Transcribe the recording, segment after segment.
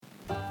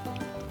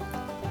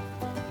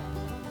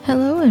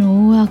Hello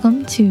and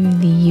welcome to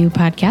the U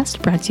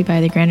Podcast, brought to you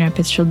by the Grand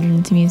Rapids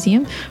Children's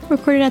Museum,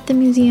 recorded at the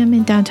museum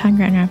in downtown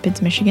Grand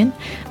Rapids, Michigan.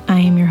 I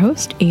am your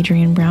host,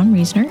 Adrienne Brown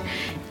Reesner,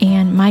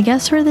 and my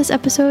guest for this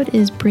episode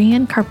is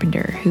Brianne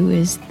Carpenter, who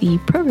is the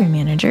program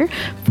manager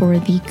for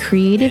the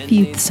Creative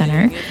Youth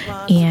Center.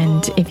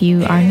 And if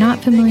you are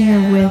not familiar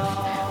with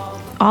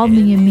all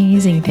the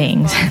amazing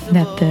things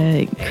that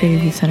the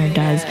Creative Youth Center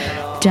does,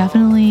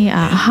 definitely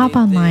hop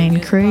online.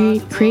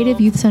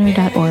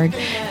 creativeyouthcenter.org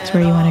is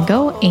where you want to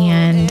go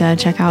and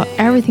check out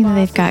everything that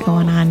they've got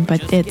going on.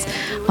 But it's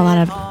a lot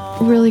of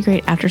really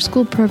great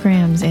after-school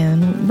programs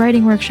and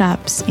writing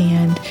workshops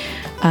and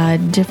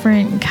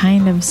different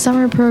kind of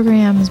summer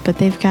programs. But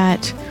they've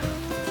got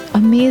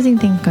amazing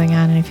things going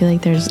on, and I feel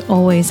like there's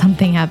always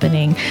something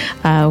happening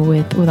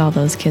with all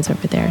those kids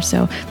over there.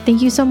 So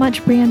thank you so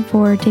much, Brianne,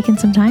 for taking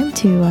some time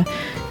to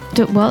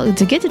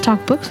get to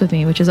talk books with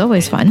me, which is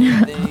always fun,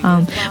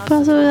 but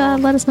also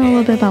let us know a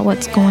little bit about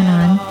what's going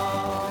on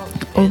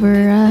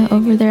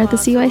over there at the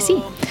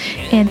CYC.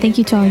 And thank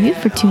you to all of you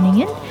for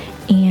tuning in.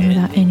 And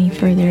without any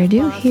further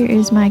ado, here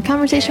is my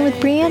conversation with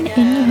Brianne,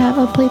 and you have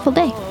a playful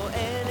day.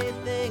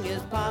 Anything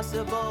is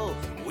possible.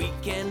 We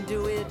can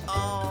do it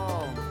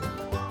all.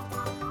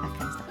 That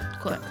kind of stuff.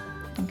 Cool.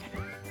 Okay.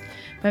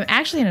 But I'm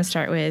actually going to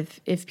start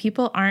with, if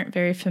people aren't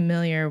very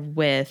familiar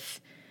with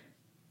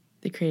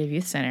the Creative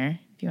Youth Center,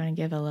 you want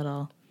to give a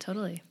little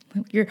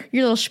your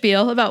little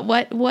spiel about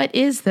what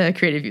is the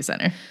Creative Youth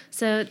Center?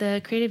 So the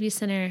Creative Youth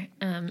Center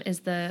is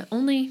the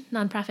only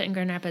nonprofit in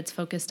Grand Rapids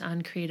focused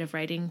on creative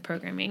writing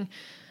programming.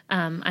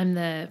 I'm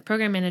the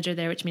program manager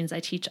there, which means I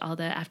teach all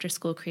the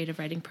after-school creative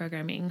writing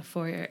programming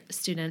for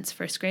students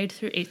 1st grade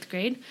through 8th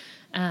grade.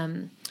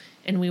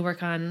 And we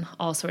work on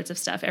all sorts of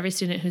stuff. Every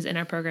student who's in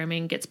our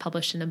programming gets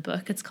published in a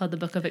book. It's called the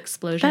Book of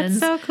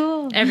Explosions. That's so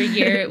cool. Every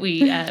year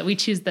we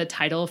choose the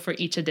title for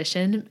each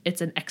edition.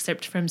 It's an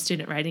excerpt from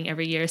student writing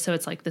every year. So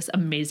it's like this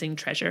amazing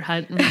treasure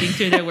hunt, reading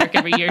through their work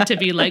every year to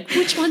be like,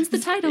 which one's the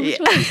title? Which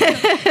one's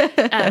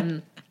the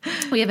title?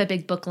 We have a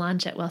big book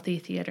launch at Wealthy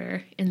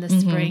Theater in the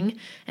spring,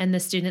 and the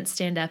students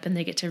stand up and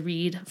they get to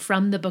read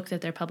from the book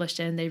that they're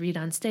published in. They read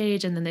on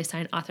stage, and then they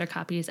sign author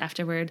copies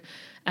afterward.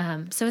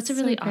 So it's a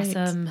really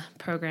awesome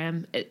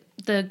program.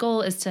 The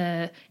goal is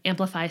to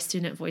amplify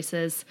student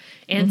voices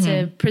and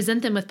to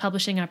present them with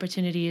publishing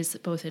opportunities,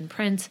 both in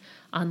print,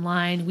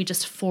 online. We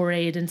just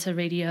forayed into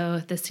radio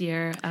this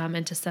year,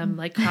 into some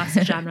like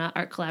cross-genre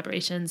art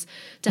collaborations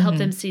to help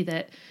them see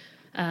that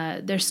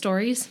their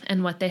stories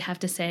and what they have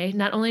to say,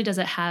 not only does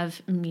it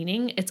have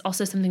meaning, it's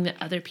also something that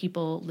other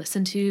people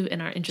listen to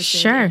and are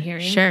interested in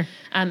hearing. Sure.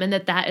 And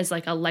that is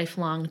like a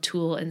lifelong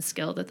tool and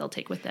skill that they'll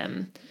take with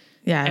them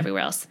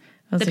everywhere else.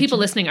 The people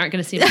listening aren't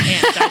going to see my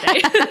hands, are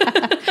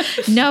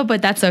they? No, but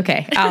that's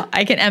okay.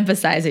 I can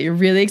emphasize that you're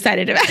really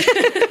excited about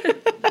it.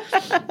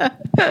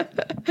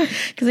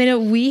 Because I know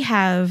we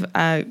have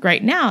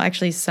right now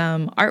actually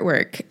some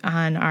artwork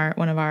on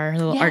one of our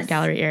little art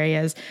gallery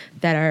areas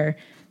that are,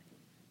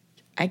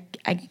 I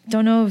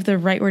don't know if the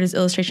right word is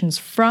illustrations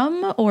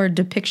from or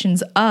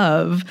depictions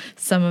of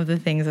some of the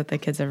things that the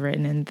kids have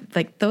written. And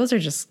like, those are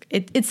just,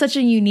 it's such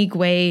a unique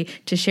way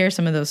to share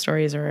some of those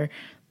stories, or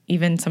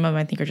even some of them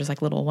I think are just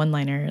like little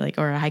one-liner, like,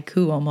 or a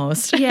haiku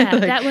almost. Yeah,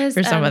 like, that was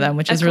for some of them,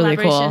 which is really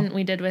cool.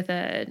 We did with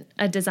a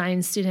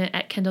design student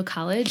at Kendall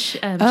College.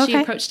 She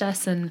approached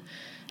us and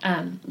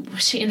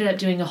she ended up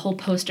doing a whole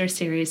poster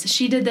series.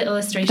 She did the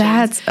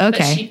illustrations, but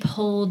she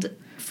pulled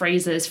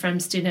phrases from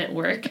student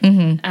work,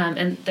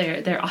 and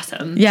they're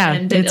awesome. Yeah,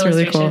 and did illustrations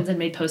really cool. And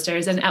made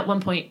posters. And at one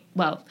point,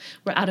 well,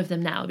 we're out of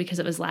them now because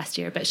it was last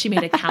year, but she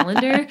made a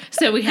calendar.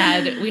 So we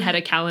had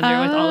a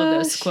calendar with all of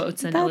those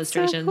quotes and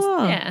illustrations. So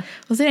cool. Yeah.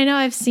 Well, see, I know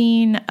I've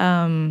seen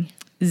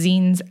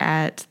zines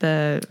at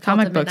the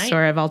comic book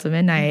store at Vault of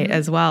Midnight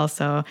as well.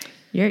 So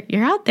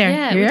you're out there.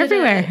 Yeah, you're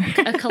everywhere.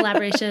 A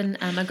collaboration,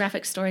 a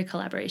graphic story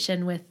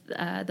collaboration with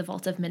the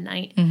Vault of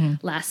Midnight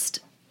last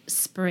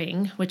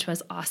spring, which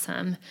was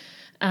awesome.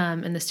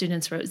 And the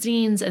students wrote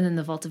zines, and then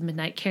the Vault of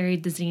Midnight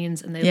carried the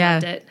zines, and they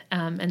loved it.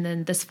 And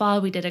then this fall,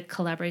 we did a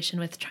collaboration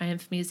with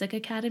Triumph Music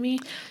Academy,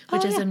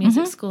 which is a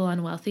music school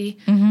on Wealthy.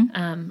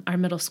 Our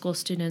middle school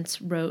students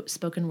wrote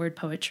spoken word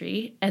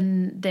poetry,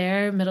 and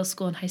their middle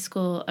school and high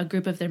school, a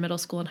group of their middle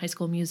school and high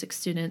school music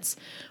students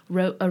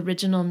wrote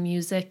original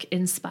music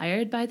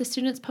inspired by the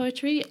students'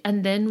 poetry,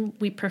 and then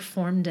we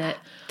performed it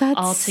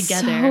all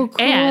together. So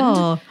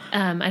cool.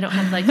 And I don't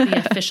have like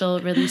the official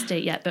release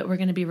date yet, but we're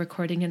going to be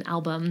recording an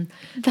album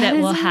that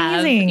will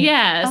amazing.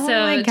 Have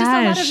so just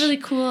a lot of really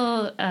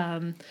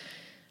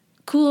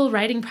cool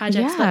writing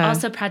projects, but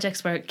also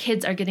projects where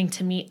kids are getting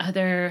to meet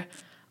other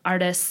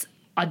artists,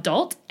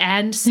 adult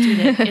and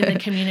student in the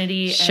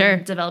community,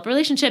 and develop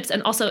relationships,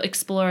 and also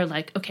explore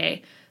like,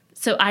 okay,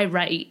 so I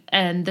write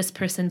and this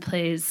person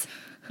plays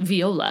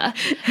viola,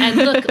 and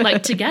look,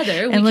 like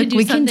together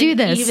we can do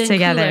this even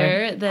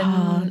together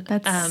than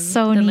that's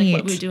so than neat.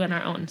 Like what we do on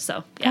our own.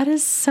 So that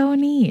is so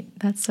neat.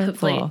 That's so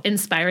hopefully cool.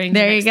 Inspiring the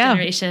next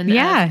generation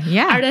of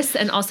artists,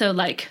 and also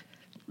like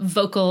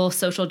vocal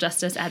social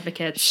justice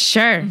advocates.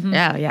 Sure.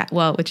 Yeah.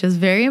 Well, which is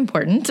very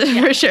important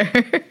for sure.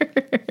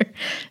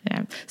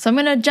 Yeah. So I'm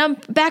going to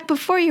jump back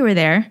before you were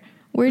there.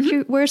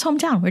 Where's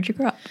hometown? Where'd you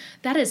grow up?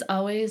 That is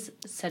always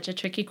such a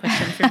tricky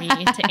question for me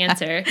to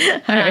answer.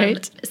 All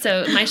right.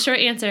 So my short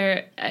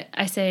answer,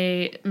 I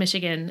say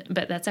Michigan,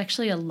 but that's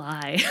actually a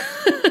lie.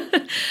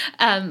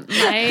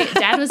 My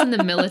dad was in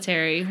the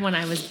military when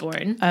I was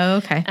born. Oh,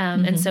 okay.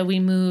 And so we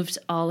moved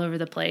all over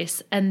the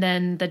place. And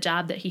then the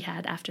job that he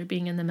had after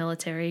being in the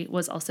military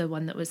was also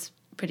one that was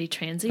pretty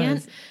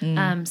transient.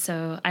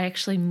 So I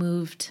actually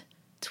moved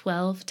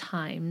 12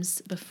 times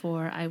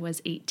before I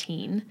was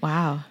 18.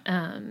 Wow.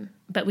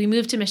 But we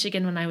moved to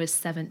Michigan when I was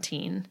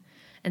 17.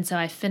 And so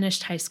I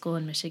finished high school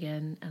in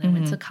Michigan, and I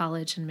went to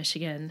college in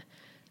Michigan.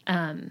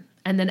 And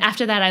then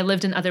after that, I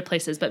lived in other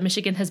places. But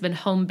Michigan has been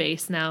home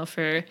base now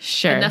for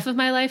enough of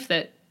my life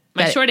that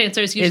my short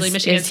answer is usually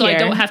Michigan. So I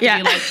don't have to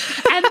be like,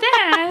 and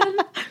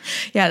then.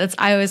 Yeah,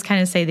 I always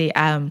kind of say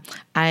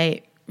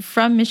I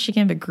from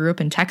Michigan, but grew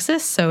up in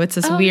Texas. So it's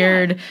this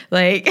weird,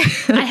 like,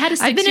 I had a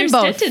 6-year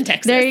stint in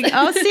Texas. There you go.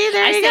 Oh, see,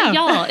 there you go. I say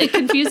y'all. It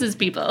confuses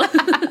people.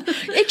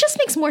 It just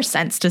makes more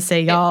sense to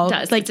say y'all. It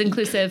does. Like, it's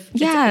inclusive.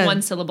 Yeah. It's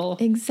one syllable.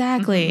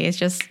 Exactly. It's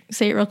just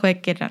say it real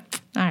quick. Get it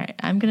out. All right.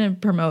 I'm going to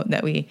promote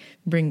that we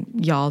bring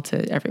y'all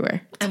to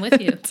everywhere. I'm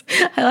with you.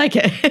 I like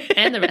it.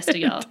 And the rest of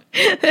y'all.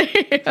 There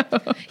you go.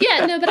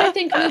 Yeah, no, but I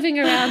think moving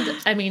around,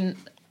 I mean,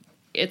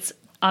 it's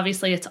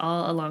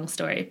all a long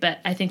story, but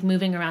I think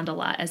moving around a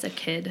lot as a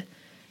kid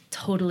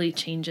totally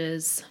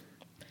changes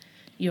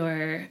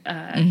your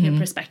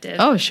perspective.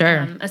 Oh,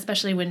 sure.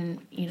 Especially when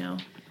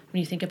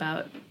you think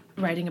about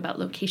writing about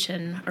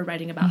location or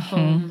writing about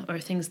home or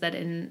things that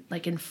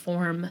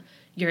inform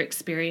your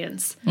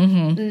experience.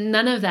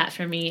 None of that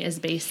for me is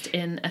based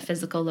in a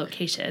physical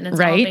location. It's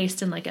all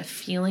based in like a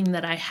feeling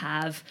that I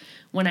have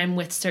when I'm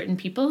with certain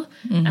people.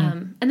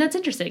 And that's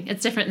interesting.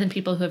 It's different than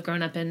people who have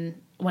grown up in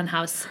one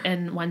house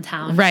in one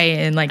town. Right.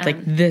 And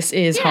like this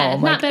is home.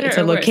 Not like better it's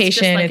a or worse,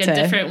 location. just like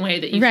a different way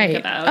that you think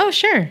about Oh,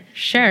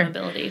 sure.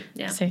 mobility.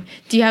 Yeah. So,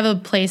 do you have a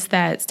place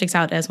that sticks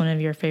out as one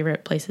of your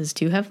favorite places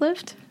to have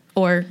lived?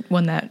 Or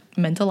one that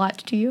meant a lot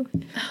to you?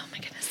 Oh my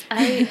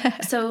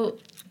goodness. So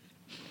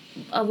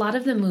a lot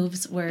of the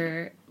moves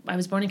I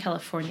was born in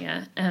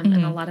California,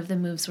 and a lot of the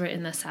moves were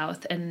in the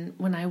South. And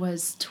when I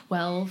was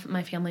 12,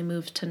 my family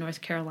moved to North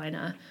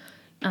Carolina.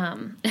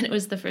 And it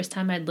was the first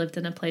time I'd lived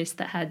in a place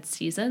that had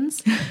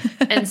seasons.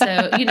 And so,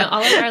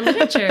 all of our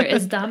literature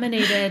is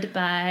dominated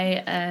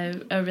by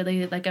a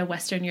really like a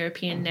Western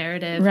European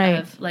narrative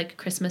of like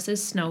Christmas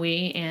is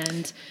snowy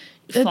and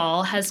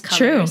fall has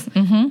colors.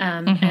 True.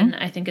 And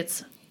I think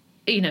it's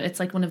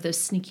like one of those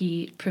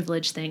sneaky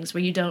privilege things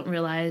where you don't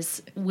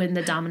realize when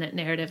the dominant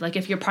narrative, like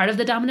if you're part of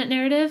the dominant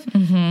narrative,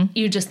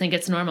 you just think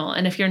it's normal.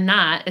 And if you're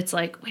not, it's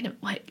like, wait,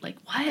 what? Like,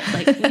 what?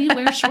 Like, we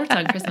wear shorts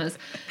on Christmas.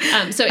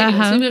 So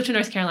anyways, we moved to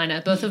North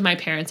Carolina. Both of my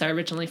parents are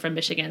originally from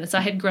Michigan. And so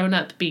I had grown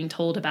up being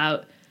told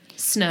about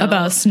snow.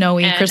 About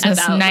snowy Christmas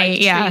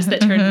night. Trees that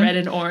turned red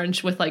and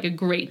orange with like a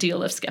great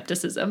deal of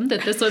skepticism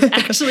that this was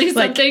actually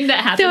something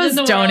that happened in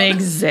the world. Those don't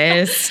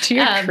exist.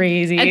 You're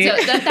crazy. And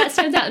so that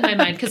stands out in my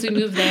mind because we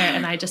moved there,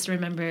 and I just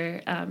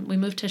remember we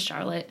moved to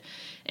Charlotte,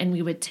 and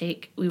we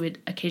would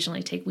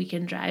occasionally take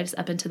weekend drives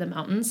up into the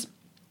mountains.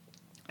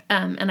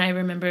 And I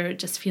remember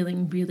just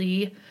feeling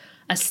really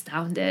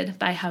astounded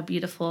by how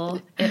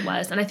beautiful it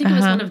was. And I think it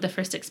was one of the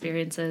first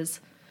experiences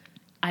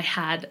I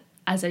had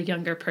as a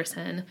younger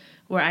person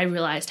where I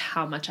realized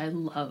how much I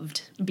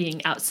loved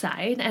being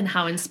outside and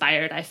how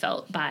inspired I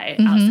felt by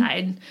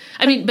outside.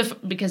 I mean,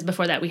 because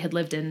before that we had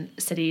lived in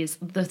cities.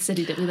 The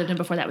city that we lived in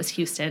before that was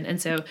Houston.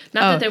 And so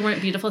not that there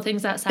weren't beautiful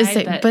things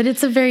outside, but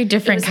it's a very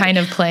different kind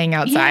of playing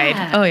outside.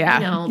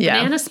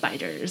 Banana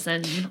spiders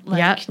and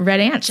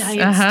red ants.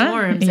 Giant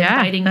storms and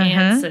biting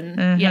ants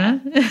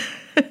and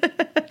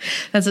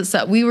That's it.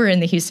 So we were in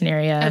the Houston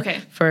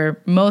area for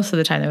most of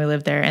the time that we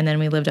lived there, and then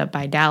we lived up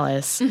by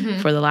Dallas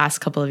for the last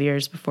couple of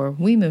years before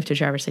we moved to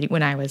Traverse City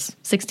when I was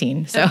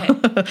 16. So,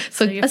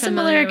 so a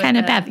similar kind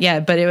of path. Yeah,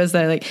 but it was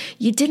like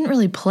you didn't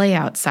really play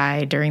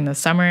outside during the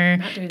summer.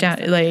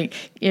 Like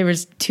it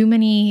was too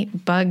many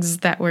bugs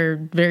that were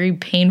very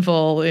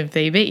painful if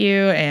they bit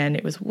you, and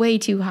it was way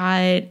too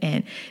hot.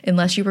 And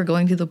unless you were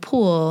going to the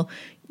pool,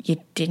 you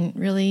didn't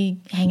really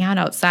hang out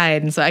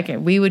outside. And so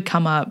we would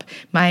come up.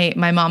 My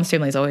mom's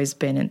family's always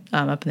been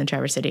up in the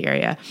Traverse City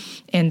area.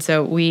 And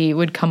so we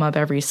would come up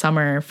every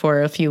summer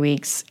for a few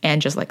weeks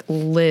and just like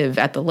live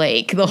at the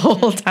lake the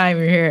whole time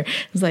we were here.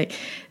 It was like,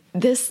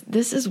 this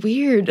is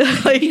weird.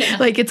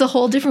 Like it's a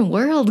whole different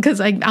world because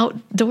I'm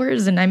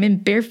outdoors and I'm in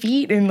bare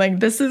feet and like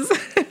this is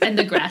and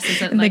the grass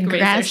isn't like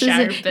razor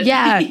sharp.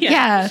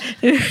 Yeah.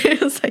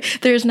 It's like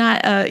there's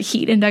not a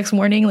heat index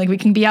warning. Like we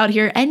can be out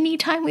here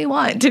anytime we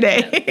want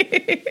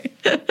today.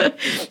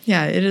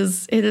 Yeah, it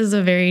is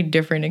a very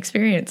different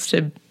experience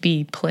to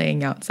be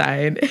playing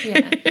outside.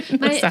 Yeah.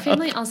 My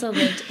family also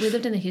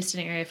lived in the Houston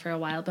area for a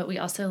while, but we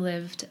also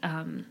lived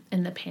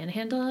in the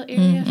Panhandle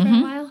area for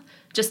a while.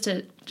 just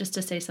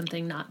to say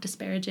something not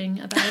disparaging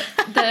about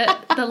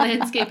the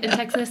landscape in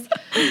Texas.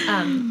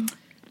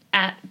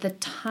 At the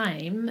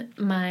time,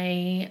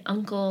 my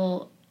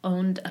uncle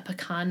owned a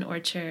pecan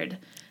orchard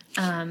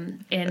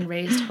and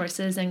raised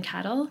horses and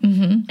cattle.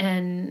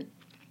 And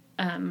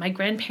my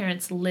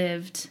grandparents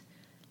lived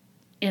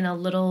in a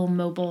little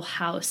mobile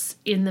house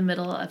in the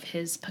middle of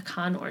his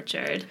pecan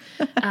orchard.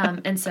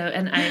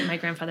 My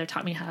grandfather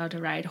taught me how to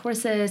ride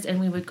horses, and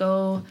we would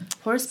go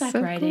horseback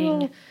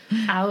riding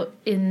out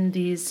in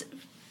these,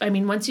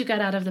 once you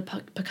got out of the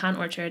pecan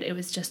orchard, it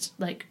was just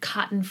like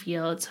cotton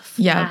fields,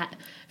 flat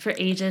for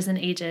ages and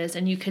ages.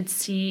 And you could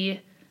see,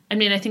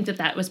 I think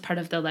that was part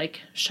of the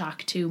like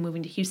shock to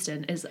moving to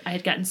Houston, is I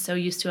had gotten so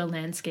used to a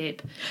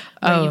landscape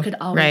where you could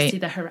always see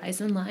the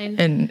horizon line.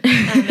 And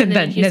then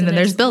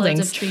there's buildings.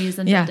 Loads of trees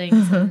and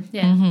buildings.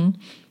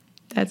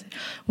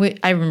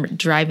 I remember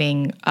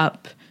driving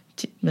up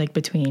to, like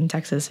between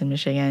Texas and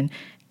Michigan,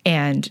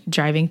 and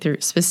driving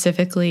through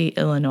specifically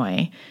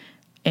Illinois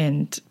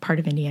and part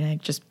of Indiana,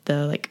 just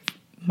the like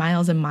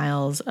miles and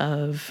miles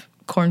of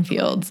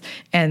cornfields,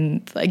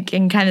 and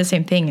kind of the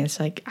same thing. It's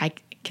like I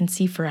can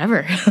see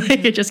forever.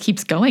 Like it just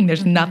keeps going.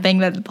 There's nothing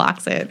that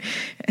blocks it.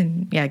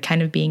 And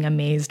kind of being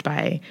amazed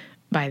by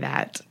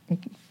that.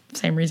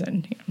 Same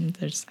reason.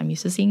 I'm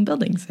used to seeing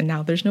buildings, and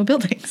now there's no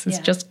buildings. It's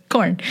just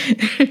corn.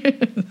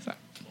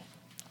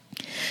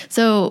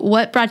 So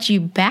what brought you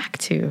back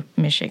to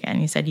Michigan?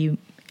 You said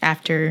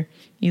after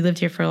you lived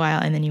here for a while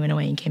and then you went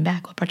away and came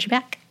back. What brought you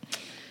back?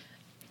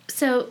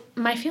 So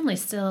my family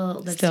still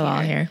lives here. Still all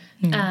here.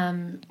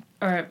 Mm-hmm.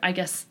 Or I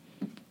guess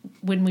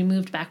when we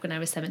moved back when I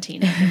was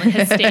 17, my family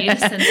has stayed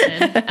since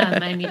then,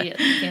 my immediate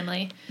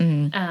family.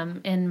 Mm-hmm.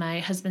 And my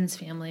husband's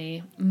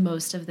family,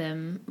 most of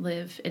them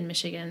live in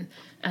Michigan.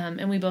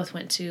 And we both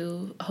went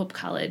to Hope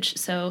College.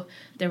 So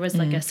there was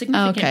like a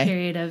significant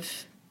period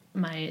of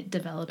my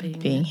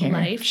developing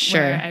life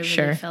where I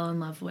really fell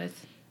in love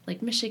with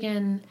like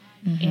Michigan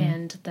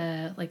and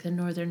the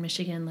northern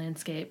Michigan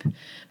landscape.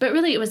 But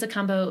really it was a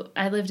combo.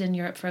 I lived in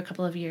Europe for a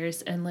couple of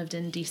years and lived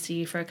in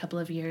DC for a couple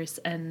of years,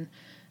 and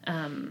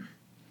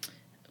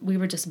we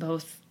were just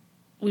both,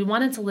 we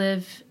wanted to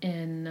live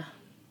in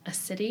a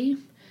city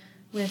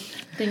with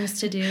things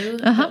to do,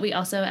 but we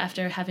also,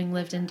 after having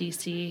lived in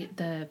DC,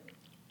 the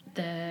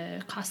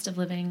cost of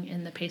living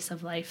and the pace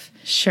of life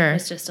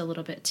was just a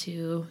little bit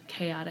too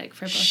chaotic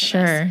for both of us.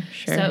 Sure.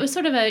 So it was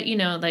sort of a,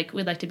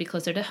 we'd like to be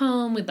closer to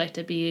home. We'd like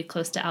to be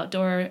close to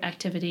outdoor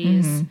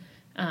activities.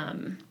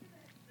 And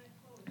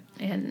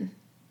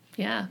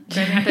Grand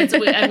Rapids,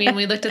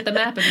 we looked at the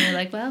map and we were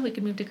like, well, we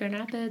could move to Grand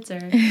Rapids or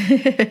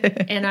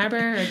Ann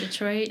Arbor or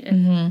Detroit.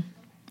 And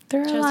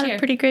there are a lot of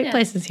pretty great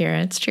places here.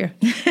 It's true.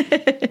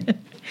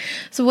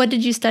 So what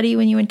did you study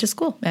when you went to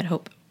school at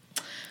Hope?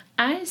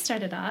 I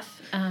started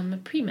off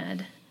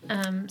pre-med.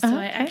 I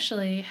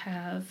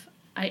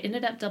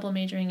ended up double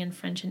majoring in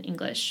French and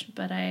English,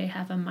 but I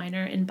have a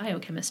minor in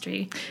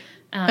biochemistry.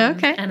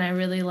 And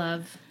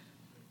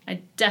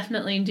I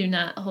definitely do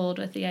not hold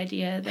with the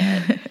idea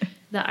that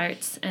the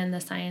arts and the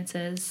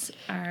sciences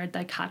are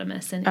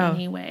dichotomous in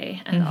any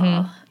way at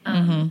all.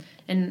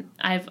 And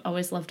I've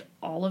always loved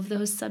all of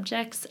those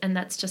subjects, and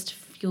that's just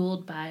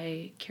fueled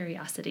by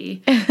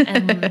curiosity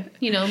and,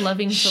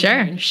 loving to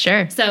learn.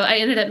 Sure. So I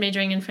ended up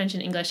majoring in French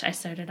and English. I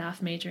started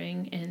off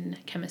majoring in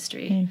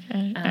chemistry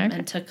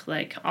and took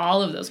like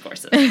all of those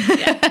courses.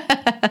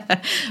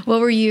 What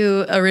were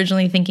you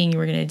originally thinking you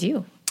were going to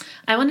do?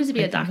 I wanted to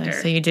be a doctor.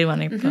 So you did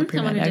want to go pre-med.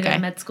 I wanted to go to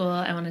med school.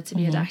 I wanted to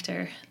be a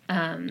doctor.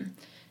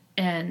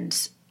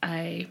 And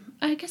I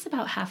guess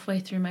about halfway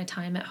through my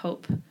time at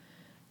Hope,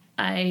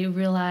 I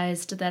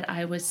realized that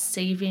I was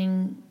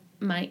saving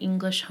my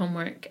English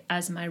homework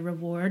as my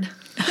reward.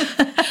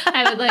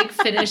 I would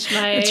finish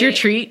my... It's your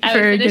treat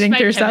for getting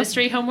through stuff.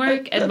 Chemistry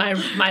homework, and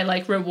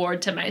my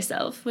reward to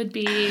myself would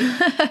be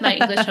my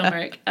English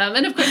homework.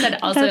 And of course, I'd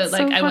also,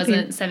 I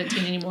wasn't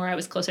 17 anymore. I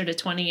was closer to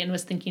 20 and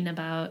was thinking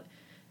about...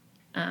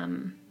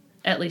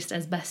 at least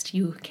as best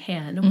you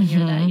can when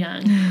you're that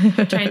young,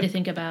 trying to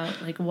think about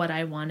what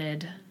I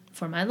wanted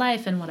for my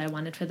life and what I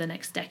wanted for the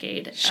next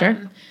decade.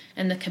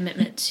 And the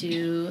commitment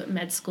to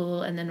med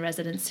school and then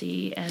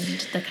residency and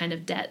the kind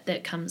of debt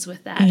that comes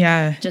with that.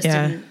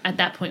 At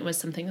that point was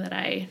something that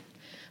I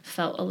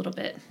felt a little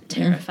bit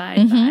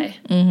terrified by.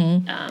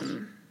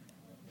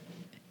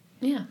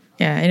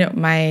 I know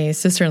my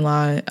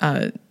sister-in-law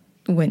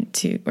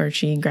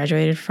she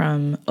graduated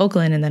from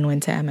Oakland and then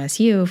went to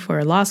MSU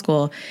for law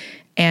school.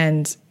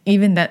 And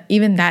even that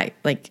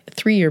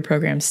 3-year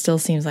program still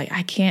seems like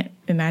I can't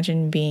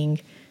imagine being,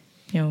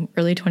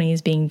 early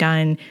 20s being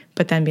done,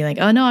 but then be like,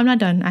 oh no, I'm not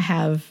done. I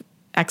have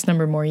X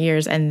number more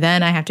years, and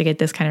then I have to get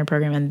this kind of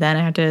program, and then I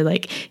have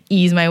to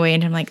ease my way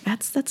into. I'm like,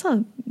 that's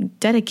a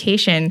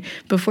dedication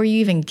before you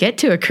even get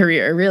to a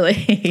career,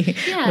 really,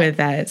 with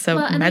that. So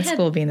med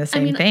school being the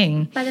same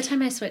thing. By the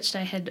time I switched,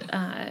 I had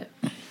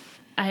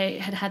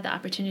had the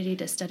opportunity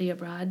to study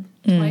abroad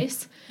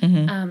twice,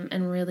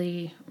 and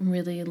really,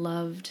 really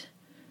loved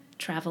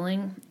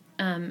traveling.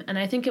 And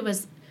I think it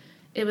was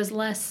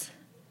less.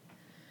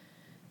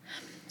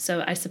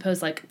 So I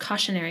suppose like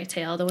cautionary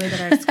tale, the way that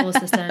our school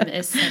system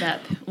is set up,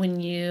 when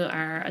you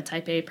are a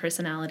type A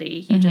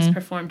personality, you just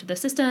perform to the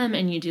system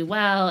and you do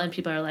well, and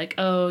people are like,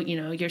 oh,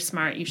 you're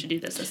smart, you should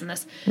do this, this, and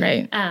this.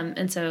 Right.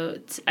 And so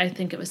I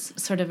think it was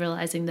sort of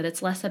realizing that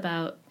it's less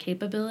about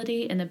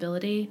capability and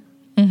ability.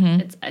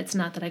 It's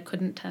not that I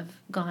couldn't have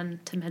gone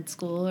to med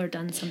school or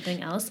done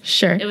something else.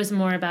 Sure. It was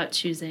more about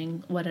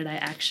choosing what did I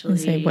actually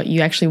say what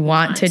you actually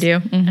want to do.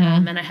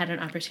 And I had an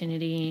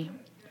opportunity.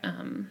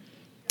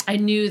 I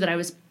knew that I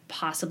was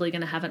possibly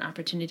going to have an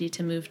opportunity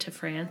to move to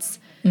France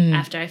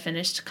after I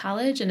finished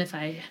college, and if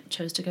I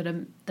chose to go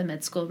to the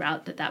med school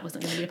route, that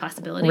wasn't going to be a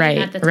possibility. Right.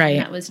 And at the time,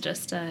 that was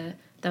just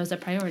that was a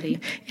priority.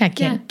 Yeah,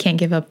 can't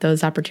give up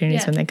those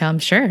opportunities when they come.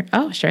 Sure.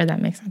 Oh, sure,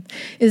 that makes sense.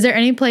 Is there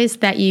any place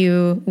that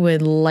you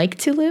would like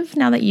to live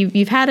now that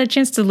you've had a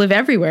chance to live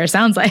everywhere?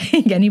 Sounds like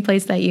any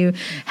place that you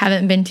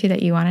haven't been to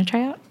that you want to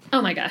try out?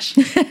 Oh my gosh.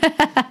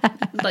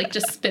 Like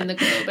just spin the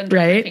globe and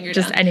drop my finger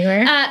just down.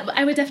 anywhere?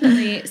 I would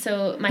definitely,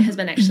 so my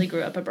husband actually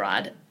grew up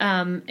abroad,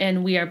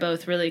 and we are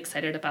both really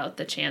excited about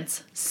the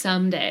chance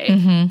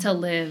someday to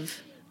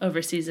live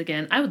overseas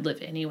again. I would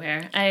live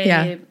anywhere.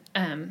 I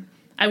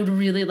would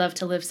really love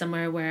to live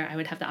somewhere where I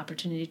would have the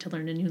opportunity to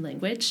learn a new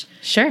language.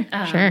 Sure,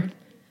 sure.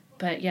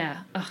 But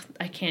yeah,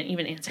 I can't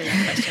even answer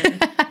that question.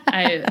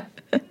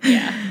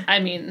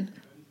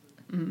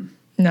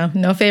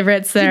 No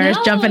favorites there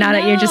jumping out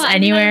at you, just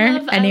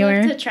anywhere. I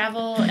love to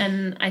travel,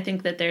 and I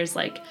think that there's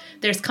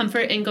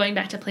comfort in going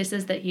back to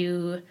places that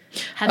you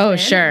have been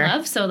and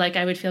love. So like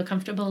I would feel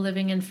comfortable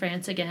living in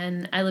France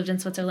again. I lived in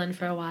Switzerland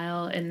for a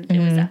while, and it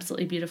was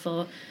absolutely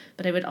beautiful.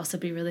 But it would also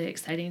be really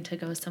exciting to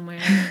go somewhere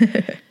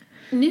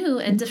new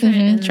and different,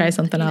 and try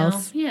something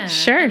else. Yeah,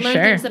 sure, and learn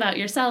things about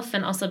yourself,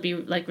 and also be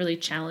like really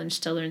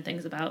challenged to learn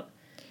things about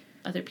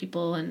other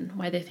people and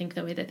why they think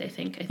the way that they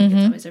think. I think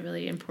it's always a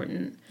really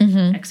important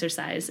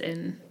exercise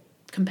in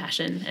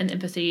compassion and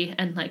empathy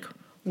and like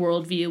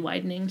worldview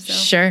widening. So.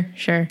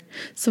 Sure.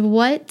 So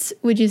what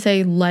would you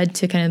say led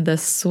to kind of the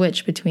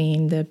switch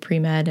between the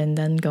pre-med and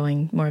then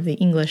going more of the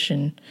English,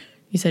 and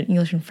you said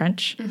English and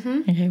French?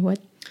 Okay, what?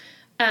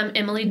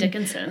 Emily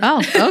Dickinson. Oh,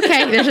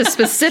 okay. There's a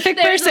specific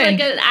person. Like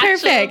an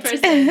actual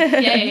person.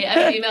 Yay,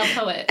 a female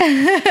poet.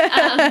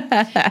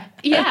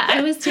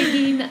 I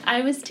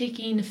was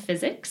taking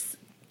physics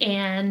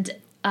and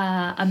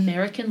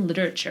American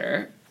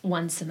literature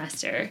one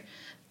semester,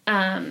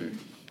 and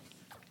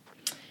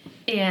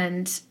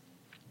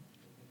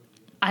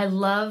I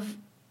love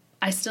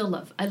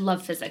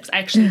physics. I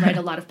actually write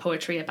a lot of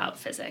poetry about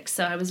physics,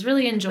 so I was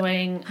really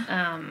enjoying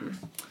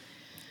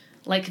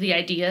like the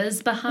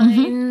ideas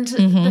behind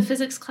the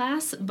physics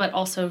class, but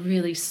also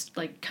really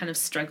like kind of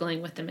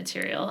struggling with the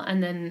material.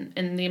 And then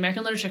in the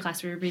American literature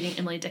class, we were reading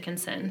Emily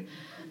Dickinson.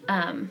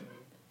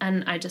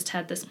 And I just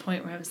had this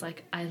point where I was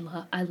like, I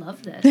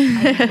love this.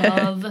 I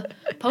love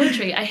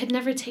poetry. I had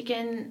never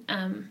taken,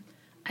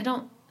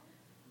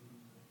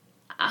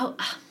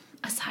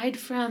 aside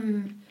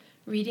from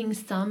reading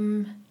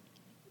some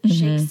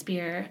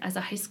Shakespeare as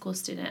a high school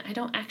student, I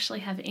don't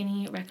actually have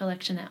any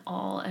recollection at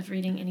all of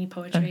reading any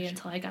poetry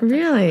until I got to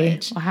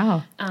college.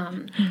 Wow.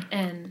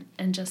 And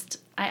just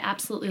I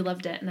absolutely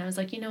loved it, and I was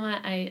like, you know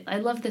what, I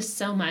love this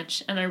so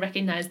much, and I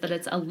recognize that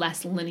it's a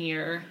less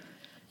linear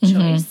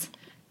choice.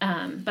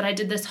 But I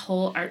did this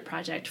whole art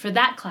project for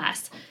that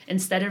class.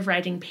 Instead of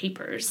writing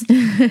papers,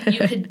 you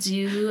could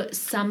do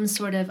some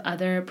sort of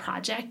other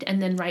project and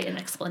then write an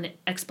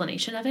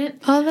explanation of it.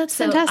 Oh, that's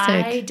fantastic.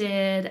 So I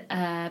did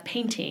a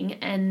painting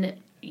and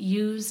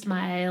used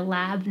my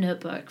lab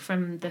notebook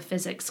from the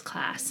physics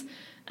class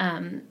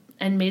and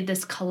made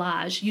this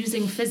collage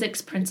using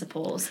physics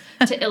principles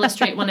to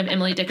illustrate one of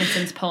Emily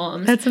Dickinson's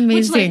poems. That's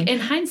amazing. Which, like, in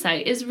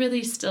hindsight, is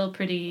really still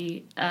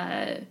pretty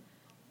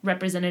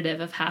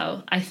representative of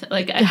how I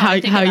how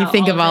you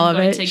think of all of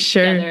it.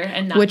 Sure.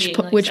 And not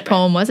which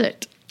poem was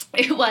it?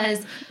 It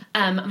was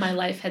my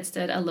life had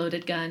stood a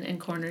loaded gun in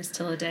corners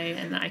till a day,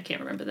 and I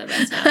can't remember the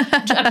rest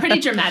now. A pretty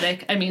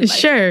dramatic,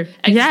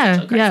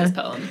 existential crisis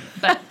poem.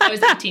 But I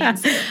was 18,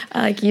 so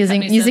I like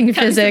using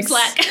physics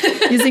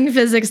using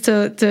physics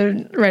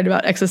to write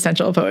about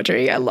existential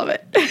poetry. I love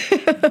it.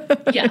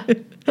 Yeah.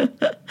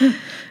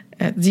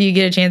 Do you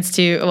get a chance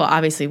to, well,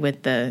 obviously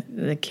with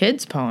the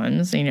kids'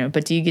 poems,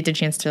 but do you get the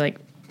chance to like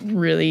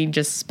really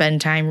just spend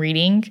time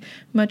reading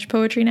much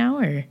poetry now,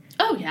 or?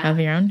 Oh, yeah. Of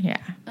your own? Yeah.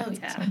 Oh,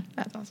 yeah. Awesome.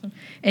 That's awesome.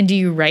 And do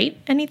you write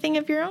anything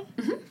of your own?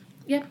 Mm-hmm.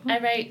 Yep. I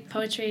write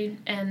poetry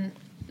and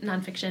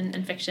nonfiction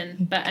and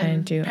fiction, but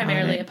I'm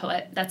primarily a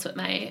poet. That's what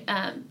my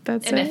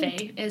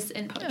MFA is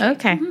in poetry.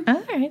 Okay. Mm-hmm.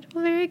 All right.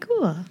 Well, very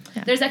cool.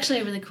 Yeah. There's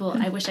actually a really cool,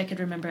 I wish I could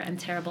remember, I'm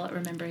terrible at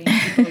remembering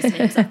people's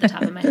names off the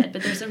top of my head,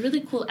 but there's a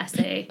really cool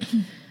essay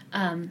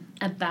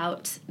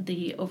about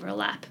the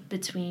overlap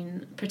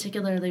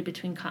particularly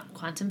between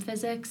quantum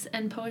physics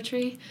and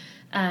poetry.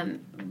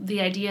 The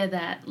idea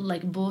that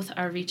like both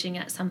are reaching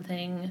at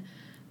something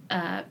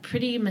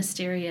pretty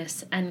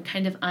mysterious and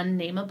kind of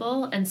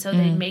unnameable, and so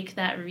they make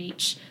that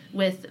reach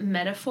with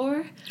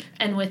metaphor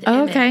and with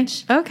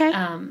image. Okay.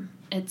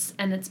 It's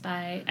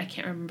by I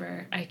can't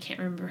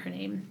remember her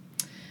name.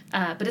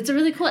 But it's a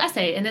really cool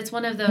essay, and it's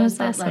one of those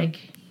That's that, awesome.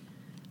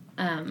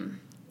 like,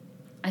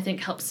 I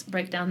think helps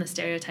break down the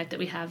stereotype that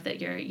we have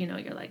that you're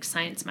like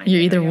science minded.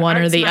 You're either one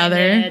or the other.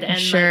 And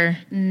Sure.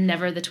 like,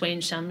 never the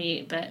twain shall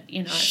meet. But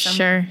at some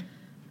Sure.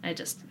 I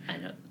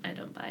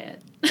don't buy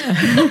it.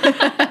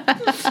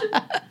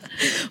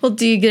 Well,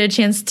 do you get a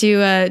chance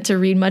to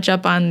read much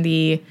up on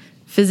the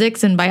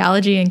physics and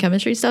biology and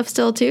chemistry stuff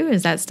still too?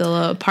 Is that still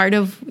a part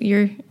of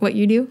what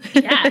you do?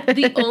 Yeah,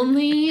 the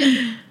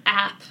only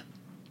app,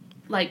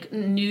 like,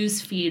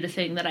 news feed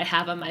thing that I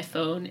have on my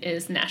phone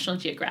is National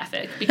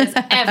Geographic, because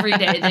every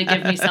day they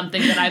give me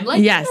something that I'm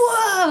like, Yes.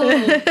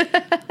 whoa.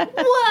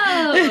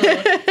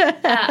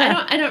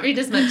 I don't read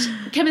as much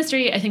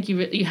chemistry. I think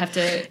you have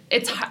to.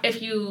 It's hard,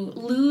 if you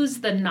lose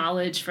the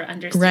knowledge for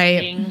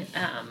understanding.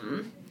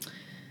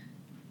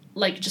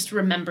 Like, just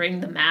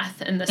remembering the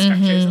math and the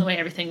structures and the way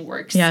everything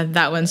works. Yeah,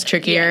 that one's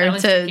trickier,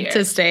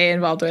 to stay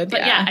involved with. But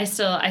yeah,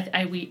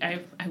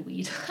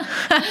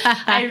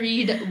 I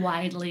read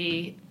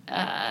widely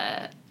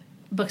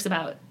books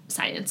about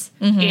science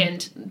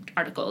and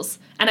articles.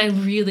 And I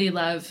really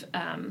love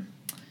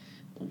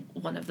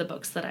one of the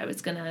books that I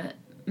was going to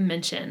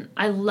mention.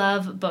 I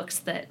love books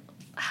that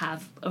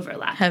have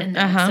overlap in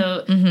them.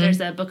 So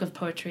there's a book of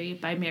poetry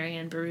by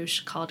Marianne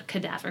Baruch called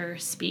Cadaver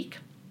Speak.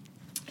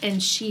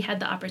 And she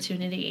had the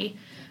opportunity.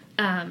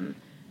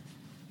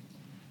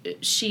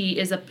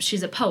 She's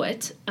a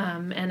poet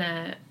and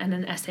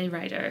an essay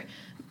writer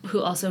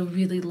who also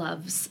really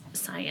loves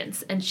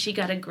science. And she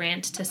got a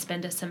grant to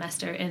spend a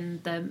semester in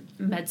the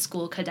med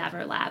school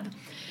cadaver lab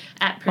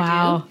at Purdue.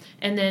 Wow.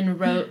 And then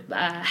wrote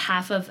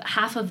half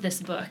of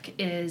this book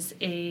is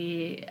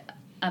a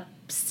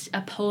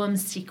poem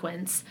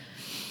sequence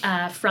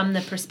from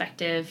the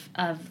perspective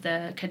of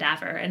the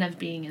cadaver and of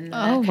being in the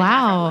cadaver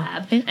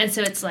lab. And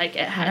so it's like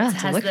it has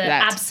the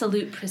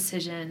absolute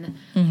precision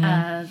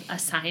of a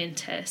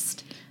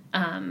scientist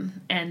and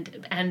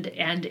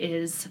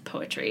is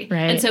poetry.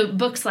 Right. And so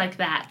books like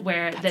that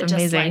where That's that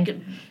just amazing. like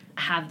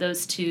have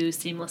those two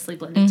seamlessly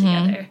blended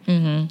together.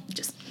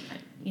 Just,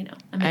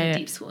 I'm in a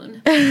deep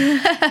swoon.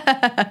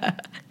 I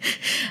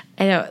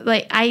know,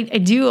 like, I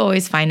do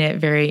always find it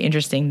very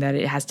interesting that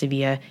it has to be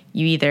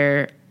you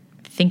either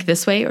think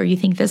this way or you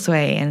think this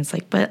way. And it's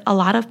like, but a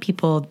lot of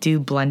people do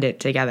blend it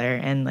together.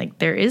 And like,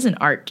 there is an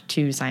art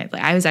to science.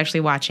 Like, I was actually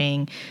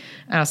watching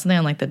something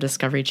on like the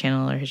Discovery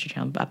Channel or History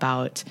Channel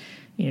about,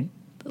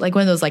 like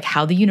one of those like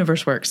how the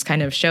universe works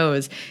kind of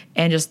shows,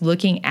 and just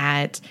looking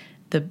at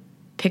the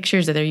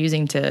pictures that they're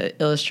using to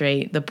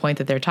illustrate the point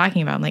that they're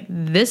talking about. I'm like,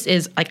 this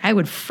is like, I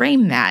would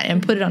frame that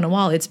and put it on a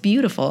wall. It's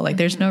beautiful. Like,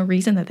 there's no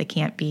reason that they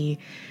can't be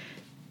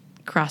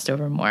crossed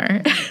over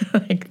more.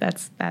 Like,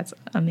 that's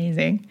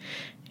amazing.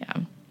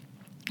 Yeah.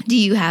 Do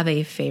you have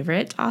a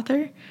favorite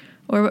author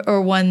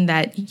or one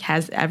that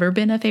has ever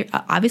been a favorite?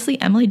 Obviously,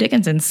 Emily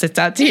Dickinson sits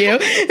out to you.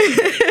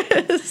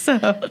 So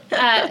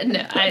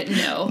No.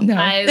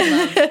 I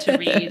love to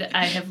read.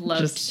 I have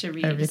loved Just to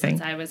read everything.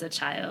 since I was a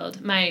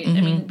child. I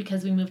mean,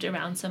 because we moved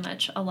around so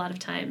much, a lot of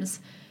times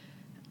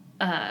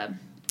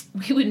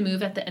we would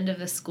move at the end of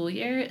the school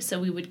year, so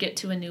we would get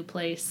to a new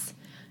place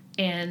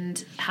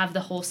and have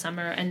the whole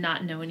summer and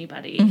not know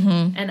anybody.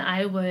 And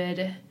I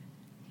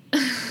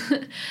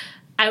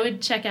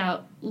would check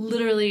out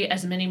literally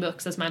as many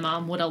books as my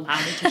mom would allow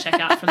me to check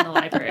out from the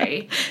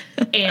library.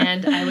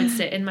 And I would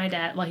sit in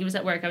while he was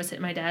at work, I would sit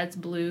in my dad's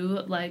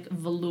blue, like,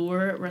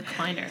 velour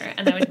recliner.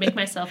 And I would make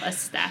myself a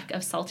stack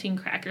of saltine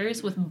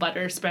crackers with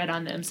butter spread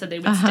on them so they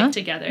would stick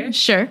together.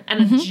 Sure.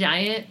 And a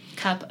giant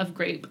cup of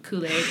grape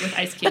Kool-Aid with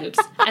ice cubes.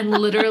 And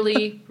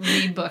literally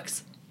read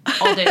books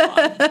all day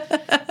long.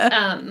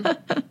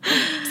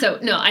 So,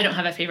 no, I don't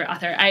have a favorite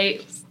author. I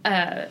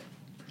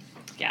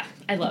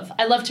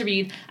love to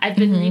read. I've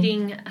been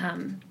reading,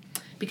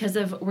 because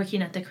of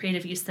working at the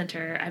Creative Youth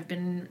Center, I've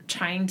been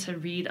trying to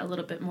read a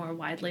little bit more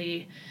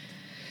widely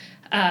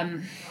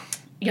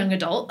young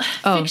adult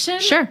fiction.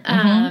 Sure.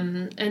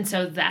 And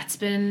so that's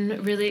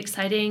been really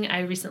exciting.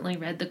 I recently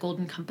read the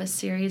Golden Compass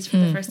series for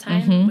the first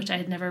time, which I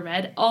had never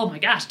read. Oh my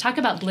gosh, talk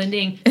about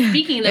blending.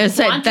 Speaking of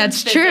quantum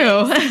that's physics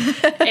true.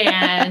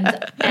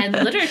 and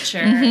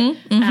literature.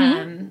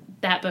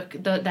 That book,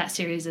 that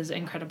series is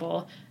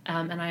incredible.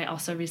 And I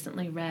also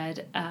recently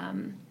read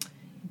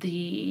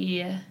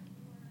The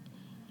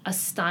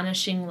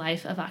Astonishing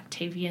Life of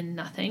Octavian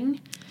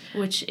Nothing,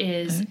 which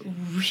is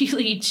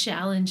really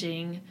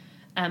challenging.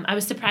 I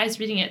was surprised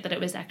reading it that it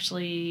was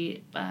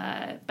actually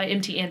by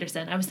M.T.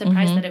 Anderson. I was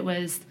surprised that it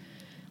was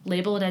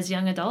labeled as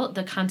young adult.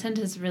 The content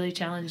is really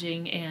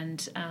challenging, and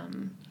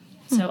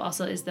so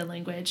also is the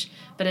language.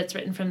 But it's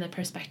written from the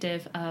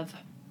perspective of...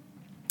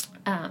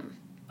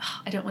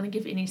 I don't want to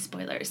give any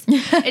spoilers.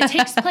 It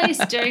takes place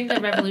during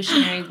the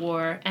Revolutionary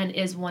War and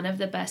is one of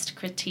the best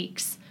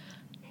critiques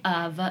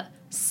of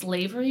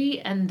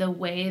slavery and the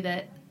way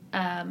that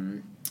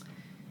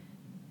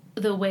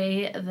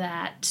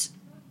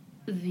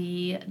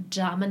the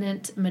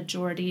dominant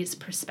majority's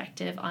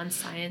perspective on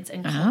science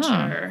and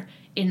culture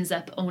ends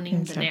up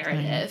owning the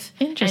narrative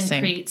and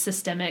creates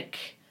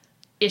systemic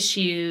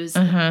issues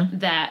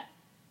that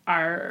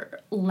are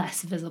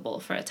less visible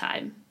for a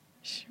time.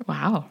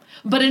 Wow.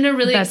 But in a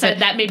really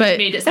that made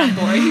it sound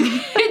boring.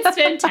 It's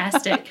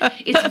fantastic.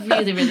 It's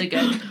really, really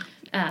good.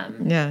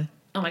 Yeah.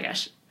 Oh my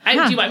gosh. Do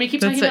you want me to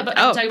keep talking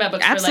about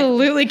books?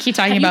 Absolutely, keep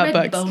talking about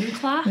books. Have you read Bone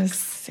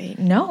Clocks?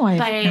 No, I've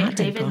by not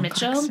David read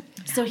Mitchell. Clocks.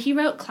 So he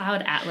wrote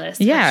Cloud Atlas,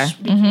 Yeah.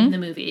 which became the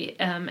movie.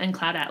 And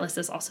Cloud Atlas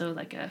is also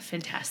like a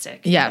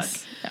fantastic book. Yeah.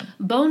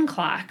 Bone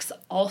Clocks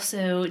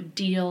also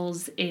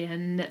deals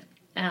in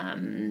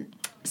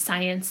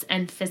science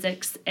and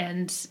physics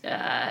and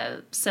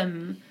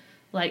some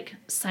like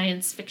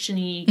science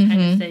fiction-y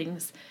kind of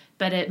things.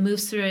 But it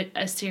moves through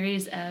a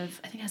series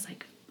of, I think it has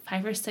like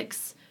 5 or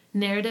 6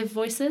 narrative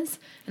voices,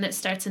 and it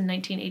starts in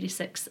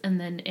 1986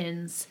 and then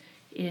ends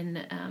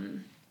in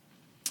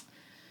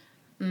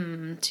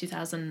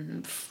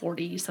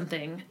 2040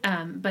 something.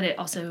 But it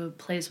also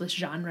plays with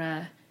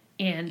genre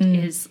and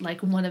is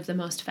like one of the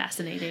most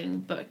fascinating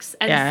books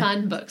and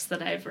fun books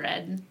that I've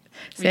read.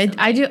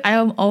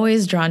 I'm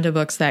always drawn to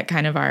books that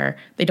kind of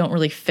they don't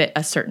really fit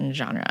a certain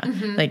genre.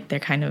 Like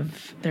they're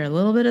a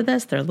little bit of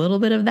this, they're a little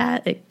bit of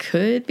that. It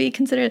could be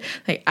considered,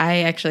 like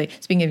I actually,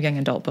 speaking of young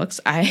adult books,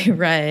 I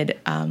read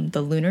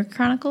the Lunar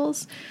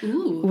Chronicles,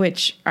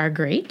 which are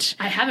great.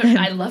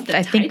 I love the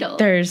title.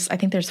 I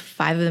think there's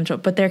 5 of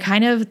them, but they're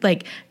kind of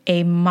like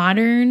a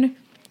modern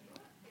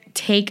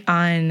take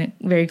on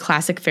very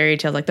classic fairy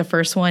tales. Like the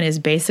first one is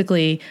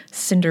basically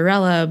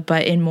Cinderella,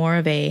 but in more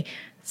of a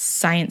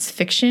science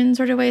fiction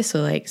sort of way. So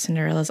like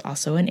Cinderella's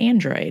also an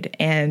android,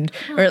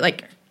 or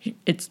like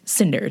it's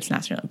Cinder, it's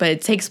not Cinderella, but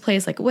it takes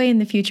place like way in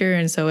the future,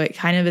 and so it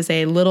kind of is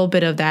a little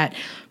bit of that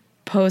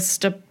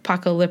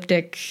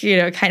post-apocalyptic,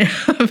 kind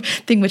of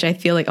thing, which I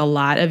feel like a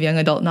lot of young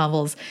adult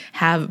novels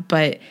have.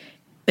 But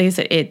like I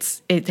said,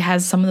 it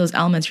has some of those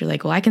elements. You're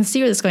like, well, I can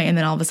see where this is going, and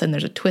then all of a sudden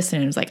there's a twist,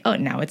 and it's like, oh,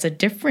 now it's a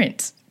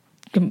different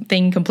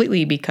thing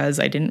completely, because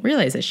I didn't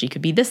realize that she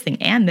could be this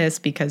thing and this,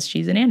 because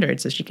she's an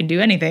android, so she can do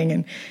anything.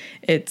 And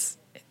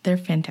they're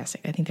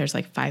fantastic. I think there's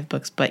like 5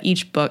 books, but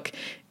each book,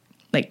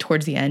 like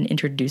towards the end,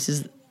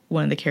 introduces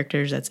one of the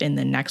characters that's in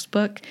the next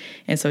book,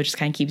 and so it just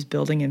kind of keeps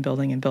building and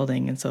building and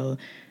building. And so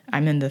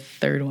I'm in the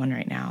 3rd one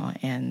right now,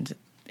 and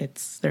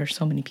there are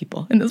so many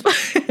people in this book.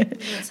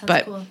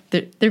 But cool.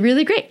 They're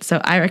really great, so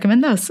I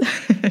recommend those.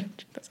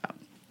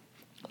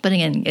 But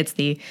again, it's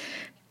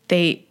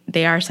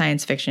they are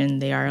science fiction.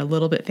 They are a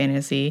little bit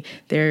fantasy.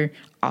 They're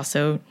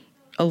also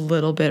a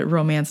little bit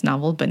romance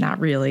novel, but not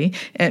really.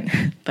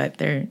 But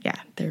they're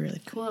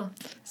really cool.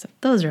 So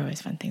those are always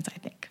fun things, I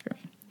think, for me.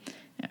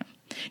 Yeah.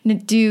 Now,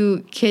 do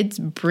kids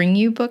bring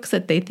you books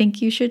that they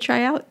think you should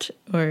try out,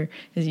 or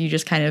is you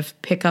just kind of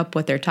pick up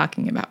what they're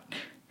talking about?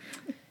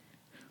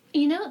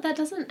 That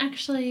doesn't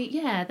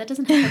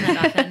happen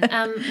that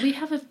often. We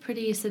have a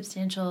pretty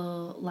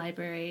substantial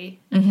library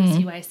at the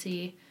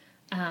CYC.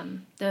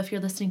 Though if you're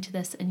listening to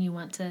this and you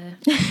want to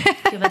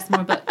give us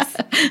more books,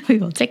 we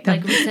will take them.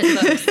 Like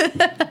recent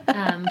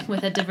books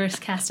with a diverse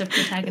cast of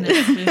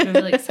protagonists. We're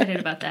really excited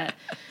about that.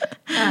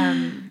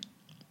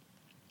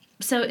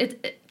 So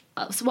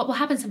what will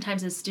happen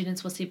sometimes is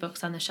students will see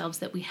books on the shelves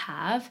that we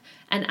have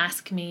and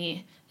ask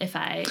me if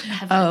I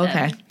have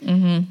read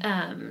them.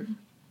 Mm-hmm.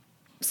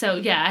 So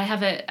yeah, I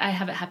have it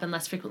happen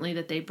less frequently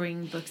that they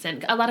bring books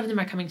in. A lot of them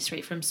are coming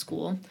straight from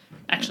school.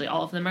 Actually,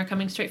 all of them are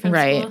coming straight from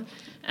school.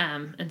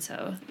 And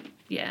so,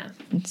 yeah.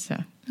 So,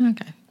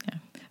 okay,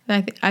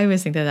 yeah. I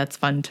always think that that's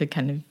fun to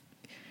kind of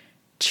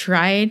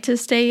try to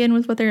stay in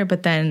with what they're,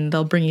 but then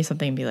they'll bring you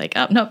something and be like,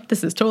 oh, no,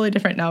 this is totally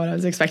different now what I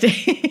was expecting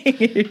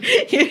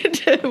you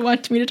to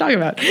want me to talk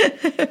about.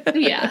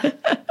 Yeah.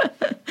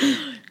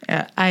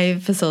 Yeah. I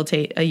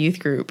facilitate a youth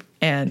group,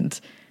 and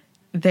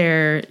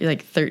they're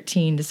like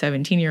 13 to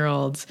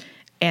 17-year-olds.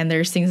 And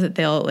there's things that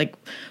they'll like,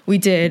 we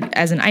did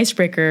as an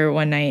icebreaker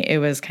one night. It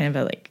was kind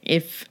of like,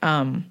 if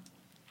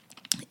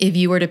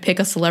you were to pick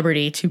a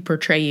celebrity to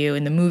portray you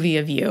in the movie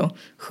of you,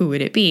 who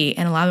would it be?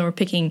 And a lot of them were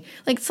picking,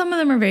 like, some of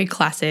them are very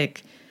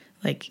classic,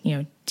 like,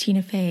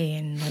 Tina Fey,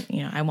 and,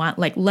 I want,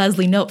 like,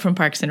 Leslie Knope from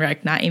Parks and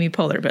Rec, not Amy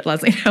Poehler, but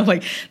Leslie Knope,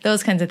 like,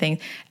 those kinds of things.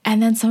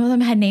 And then some of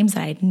them had names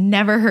that I'd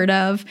never heard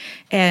of,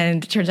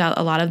 and it turns out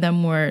a lot of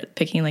them were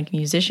picking, like,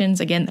 musicians,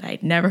 again, that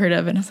I'd never heard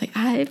of, and I was like,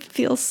 I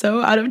feel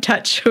so out of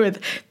touch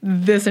with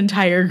this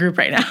entire group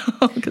right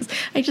now, because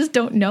I just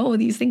don't know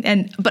these things,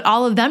 but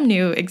all of them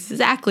knew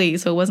exactly,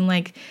 so it wasn't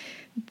like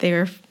they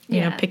were,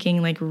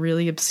 picking, like,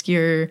 really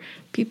obscure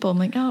people. I'm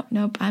like, oh,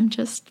 nope, I'm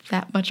just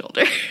that much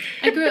older.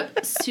 I grew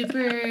up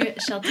super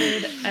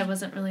sheltered. I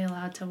wasn't really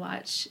allowed to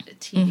watch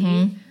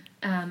TV.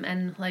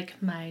 And, like,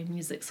 my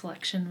music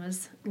selection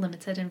was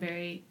limited and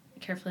very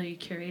carefully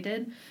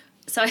curated.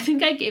 So I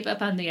think I gave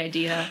up on the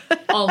idea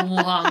a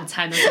long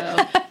time ago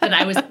that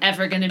I was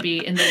ever going to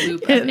be in the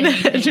loop of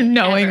anything,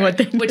 knowing ever, what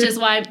they do. Which is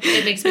why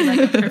it makes me like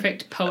a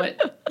perfect poet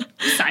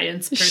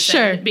science person.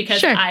 Sure,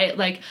 because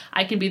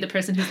I can be the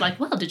person who's like,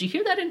 well, did you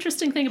hear that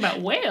interesting thing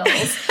about whales?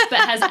 But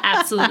has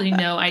absolutely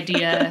no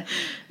idea.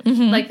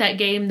 Like that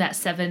game, that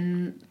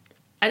 7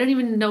 I don't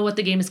even know what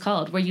the game is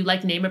called, where you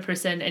like name a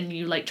person and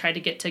you like try to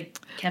get to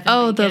Kevin.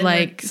 Oh, the Bacon,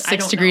 like I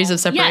 6 don't degrees know. of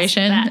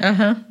separation.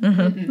 Yes,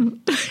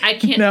 that. I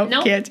can't. No,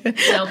 Nope. can't.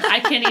 No, I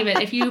can't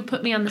even. If you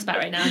put me on the spot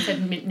right now and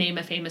said name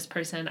a famous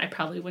person, I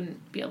probably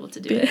wouldn't be able to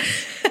do it.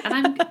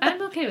 And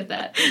I'm okay with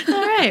that. All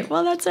right.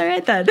 Well, that's all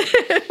right then.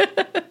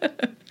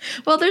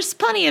 Well, there's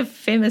plenty of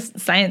famous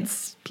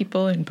science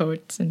people and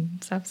poets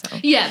and stuff. So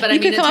Yeah, but I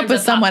you mean, could come in up terms with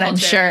of pop someone, I'm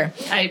culture,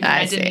 sure.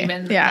 I see. didn't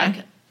even Yeah.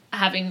 like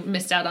having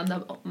missed out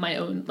on my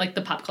own like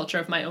the pop culture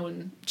of my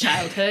own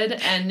childhood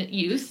and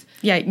youth.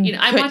 Yeah, you know,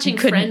 I'm watching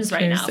Friends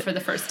right now for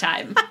the first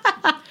time,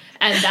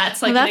 and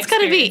that's like Well, that's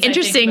gotta be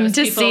interesting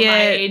to see my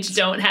it. age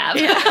don't have.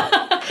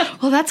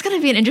 Well, that's going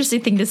to be an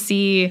interesting thing to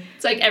see.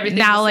 It's like everything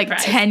now, like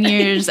 10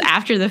 years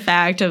after the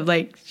fact of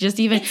like just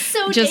even It's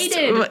so just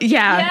dated.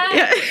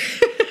 Yeah.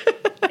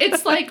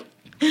 It's like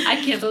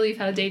I can't believe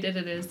how dated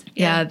it is.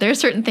 Yeah, there are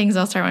certain things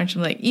I'll start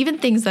watching, like even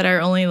things that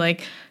are only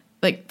like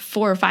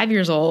 4 or 5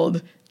 years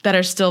old that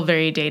are still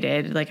very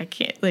dated. Like I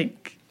can't,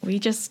 like we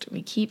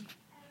keep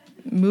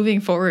moving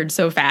forward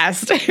so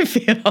fast. I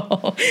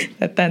feel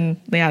that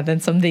then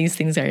some of these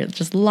things are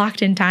just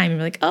locked in time. And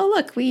we're like, oh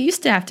look, we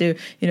used to have to,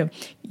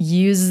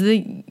 use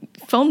the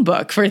phone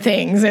book for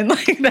things and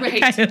like that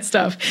Right. kind of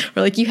stuff.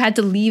 Or like you had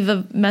to leave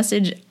a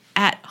message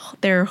at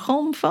their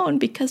home phone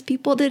because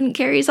people didn't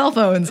carry cell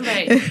phones.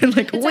 Right. And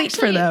like It's wait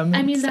for actually- them.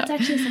 I mean, So- that's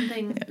actually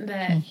something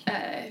that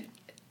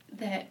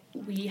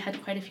we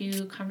had quite a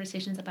few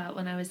conversations about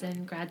when I was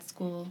in grad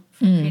school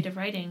for creative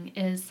writing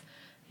is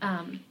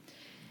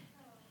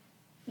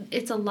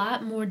it's a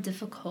lot more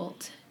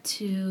difficult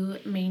to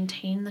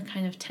maintain the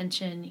kind of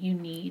tension you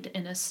need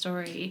in a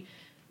story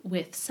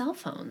with cell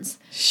phones.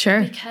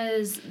 Sure.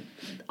 Because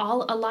a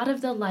lot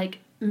of the like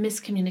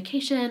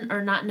miscommunication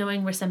or not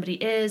knowing where somebody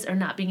is or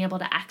not being able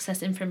to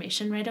access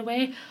information right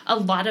away, a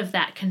lot of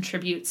that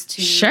contributes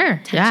to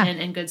Sure, yeah. tension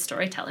and good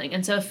storytelling.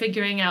 And so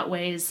figuring out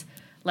ways,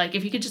 like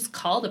if you could just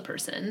call the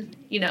person,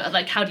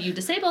 like how do you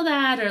disable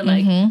that? Or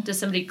like, does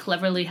somebody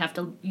cleverly have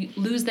to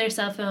lose their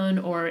cell phone,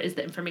 or is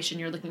the information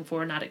you're looking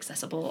for not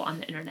accessible on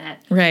the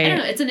internet? Right. I don't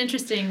know. It's it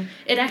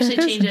actually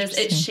is changes, it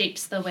interesting.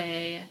 shapes the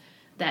way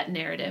that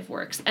narrative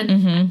works.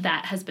 And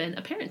that has been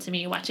apparent to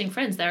me watching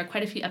Friends. There are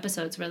quite a few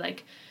episodes where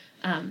like,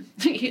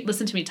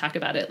 listen to me talk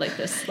about it like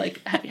this. Like,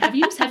 have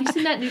you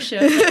seen that new show?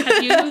 Like,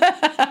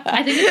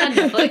 I think it's on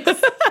Netflix.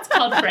 It's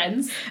called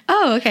Friends.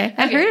 Oh, okay.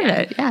 I've heard yeah. of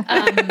it. Yeah.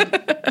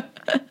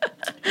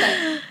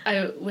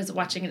 I was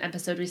watching an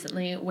episode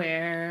recently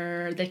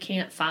where they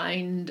can't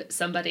find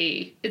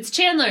somebody. It's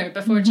Chandler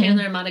before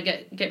Chandler and Monica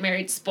get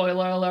married.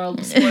 Spoiler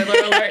alert! Spoiler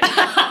alert!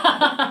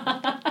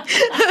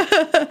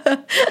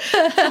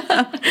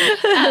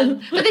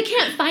 But they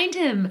can't find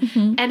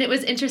him, and it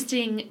was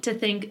interesting to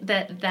think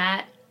that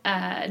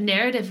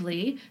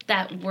narratively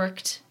that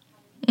worked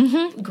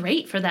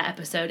great for that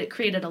episode. It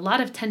created a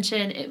lot of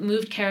tension. It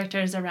moved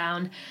characters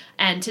around.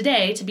 And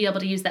today, to be able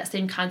to use that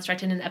same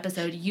construct in an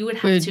episode, you would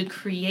have to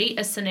create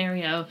a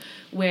scenario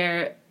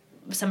where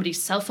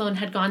somebody's cell phone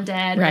had gone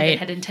dead, or they Right.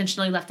 had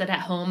intentionally left it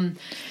at home,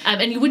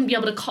 and you wouldn't be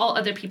able to call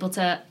other people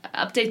to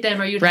update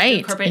them, or you'd have to Right.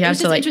 incorporate. You It have was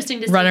to just like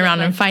interesting to run see around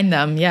that, and like, find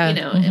them. Yeah.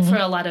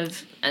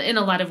 in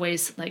a lot of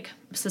ways, like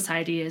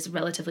society is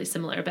relatively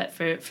similar, but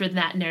for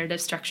that narrative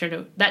structure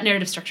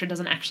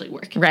doesn't actually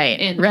work Right,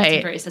 in right.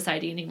 contemporary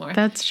society anymore.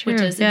 That's true,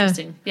 Which is yeah.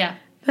 interesting. Yeah.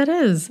 That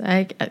is.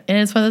 And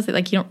it's one of those things,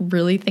 like, you don't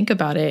really think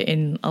about it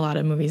in a lot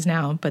of movies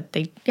now, but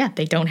they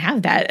don't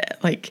have that,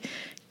 like,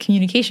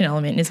 communication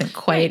element isn't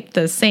quite Right.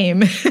 the same.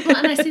 Well,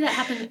 and I see that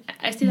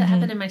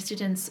happen in my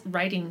students'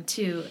 writing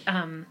too.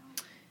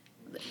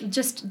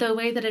 Just the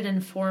way that it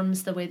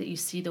informs the way that you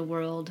see the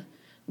world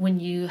when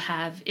you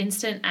have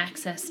instant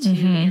access to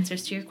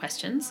answers to your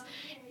questions,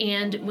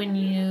 and when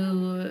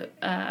you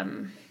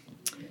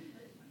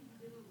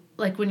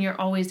when you're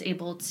always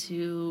able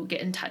to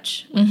get in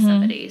touch with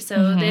somebody.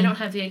 So they don't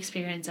have the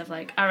experience of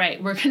like, all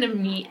right, we're going to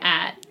meet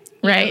at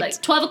Right.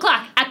 like 12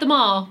 o'clock at the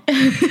mall.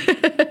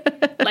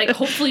 Like,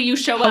 hopefully you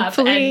show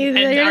Hopefully up and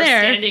they're are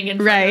there. standing in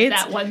front Right. of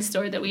that one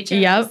store that we chose.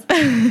 Yep.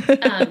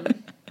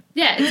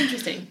 Yeah, it's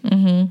interesting.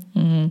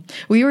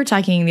 We were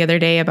talking the other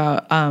day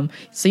about,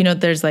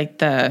 there's like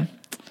the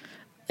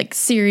like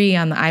Siri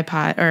on the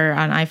iPod or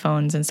on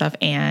iPhones and stuff,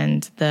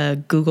 and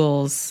the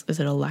Google's, is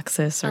it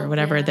Alexis or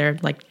whatever yeah. their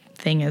like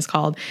thing is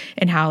called,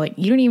 and how like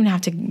you don't even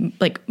have to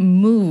like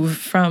move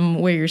from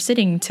where you're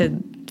sitting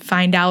to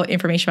find out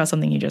information about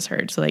something you just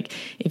heard. So like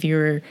if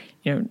you're,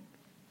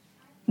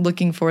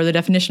 looking for the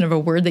definition of a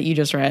word that you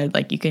just read,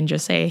 like you can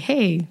just say,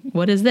 hey,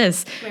 what is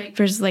this? Right.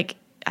 Versus like,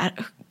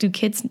 do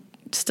kids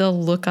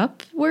still look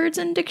up words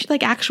in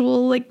like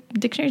actual like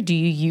dictionaries? Do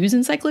you use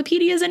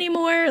encyclopedias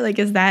anymore? Like,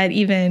 is that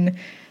even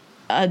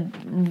a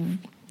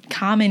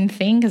common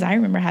thing? Because I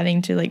remember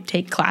having to like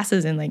take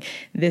classes and like,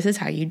 this is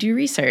how you do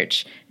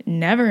research.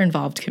 Never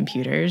involved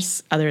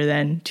computers other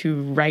than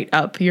to write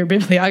up your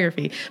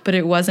bibliography, but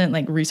it wasn't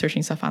like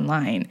researching stuff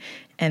online.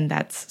 And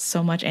that's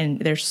so much, and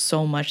there's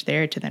so much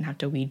there to then have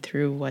to weed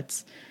through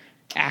what's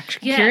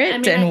accurate I mean, I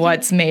and think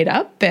what's made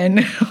up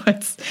and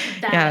what's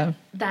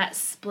that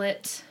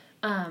split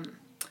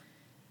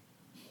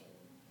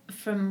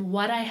from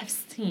what I have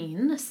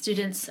seen,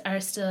 students are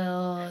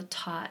still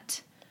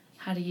taught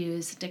how to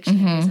use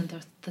dictionaries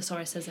and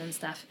thesauruses and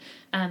stuff.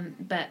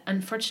 But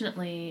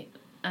unfortunately,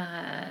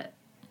 how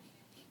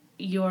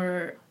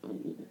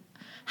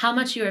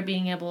much you are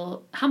being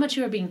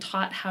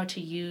taught how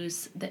to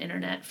use the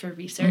internet for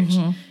research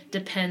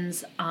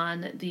depends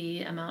on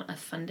the amount of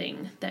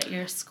funding that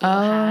your school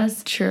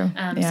has. True.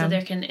 So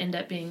there can end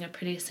up being a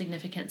pretty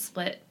significant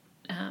split.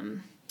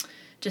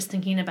 Just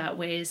thinking about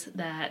ways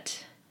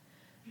that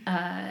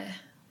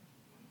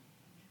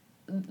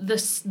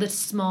the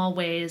small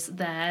ways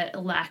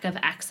that lack of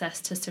access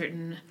to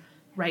certain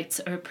rights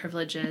or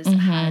privileges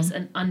has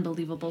an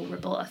unbelievable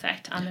ripple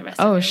effect on the rest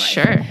of their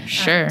life.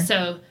 Sure.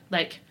 So,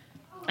 like,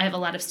 I have a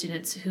lot of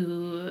students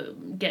who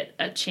get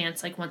a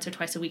chance, like, once or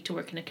twice a week to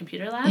work in a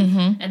computer lab,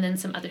 and then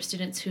some other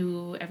students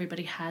who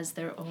everybody has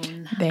their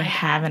own They iPad.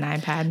 have an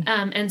iPad.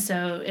 And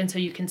so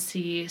you can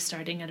see,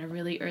 starting at a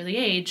really early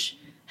age,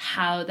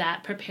 how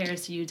that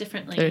prepares you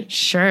differently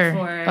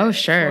for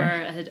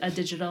a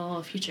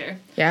digital future.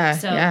 Yeah,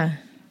 so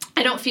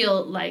I don't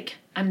feel like,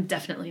 I'm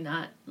definitely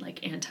not,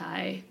 like,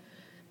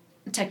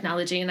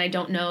 anti-technology, and I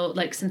don't know,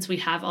 like, since we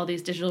have all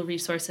these digital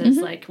resources,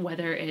 like,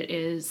 whether it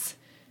is,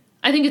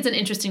 I think it's an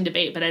interesting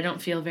debate, but I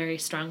don't feel very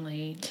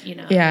strongly,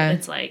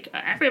 it's like,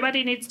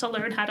 everybody needs to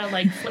learn how to,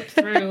 like, flip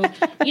through,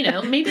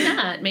 maybe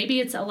not. Maybe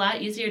it's a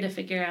lot easier to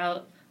figure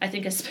out, I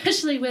think,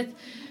 especially with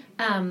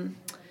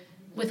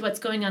what's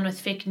going on with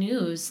fake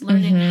news,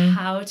 learning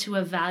how to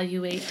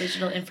evaluate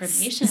digital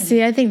information.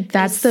 See, I think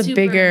that's the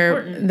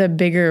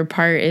bigger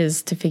part,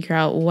 is to figure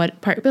out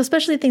what part,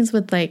 especially things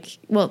with like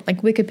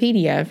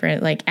Wikipedia, for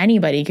like,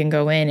 anybody can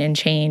go in and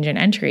change an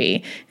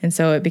entry. And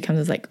so it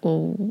becomes like,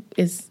 well,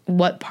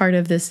 what part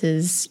of this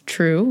is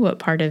true? What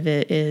part of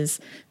it is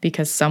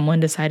because someone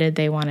decided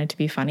they wanted to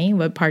be funny?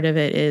 What part of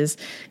it is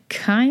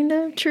kind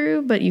of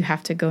true, but you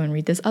have to go and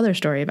read this other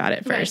story about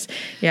it first? Right.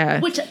 Yeah.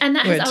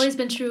 That has always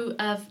been true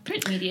of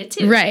print media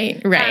too.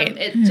 Right.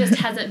 It just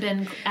hasn't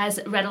been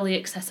as readily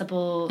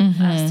accessible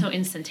so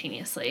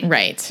instantaneously.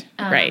 Right.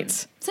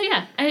 So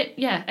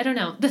I don't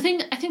know.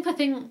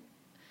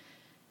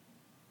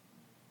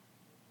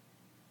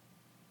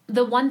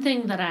 The one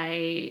thing that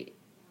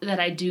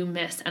I do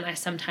miss, and I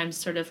sometimes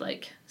sort of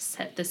like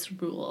set this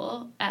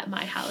rule at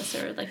my house,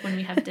 or like when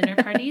we have dinner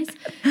parties,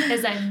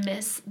 is I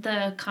miss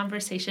the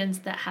conversations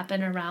that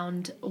happen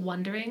around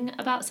wondering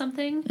about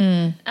something.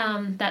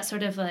 That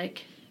sort of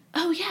like,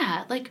 oh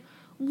yeah, like,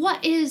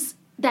 what is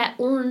that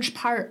orange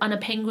part on a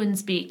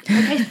penguin's beak?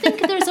 Like, I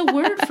think there's a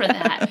word for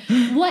that.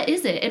 What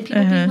is it? And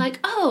people being like,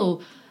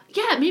 oh,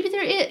 yeah, maybe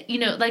there is,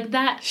 like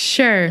that.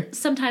 Sure.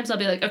 Sometimes I'll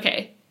be like,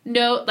 okay,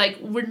 no, like,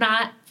 we're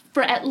not,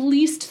 for at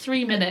least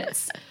 3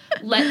 minutes,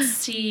 let's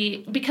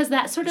see, because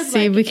that sort of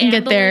we can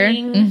get there.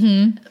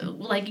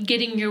 Like,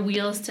 getting your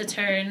wheels to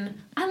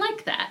turn. I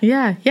like that.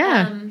 Yeah.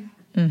 Yeah.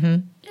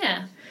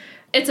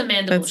 It's a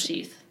mandible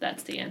sheath.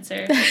 That's the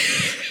answer.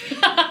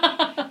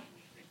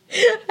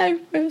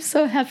 I'm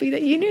so happy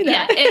that you knew that.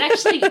 Yeah, it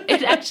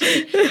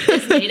actually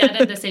is made out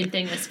of the same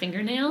thing as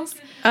fingernails.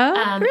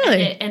 Oh,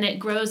 really? And it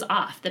grows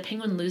off. The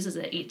penguin loses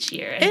it each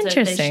year. And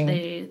interesting. So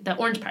the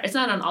orange part, it's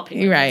not on all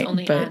penguins. Right, it's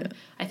only but on,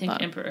 I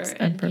think, emperor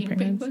and king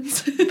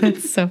penguins.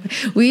 That's so funny.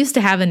 We used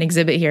to have an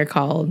exhibit here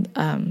called,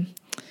 I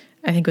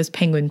think it was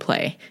Penguin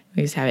Play.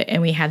 We used to have it.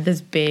 And we had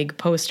this big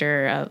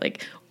poster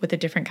like what the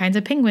different kinds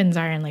of penguins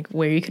are and like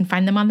where you can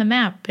find them on the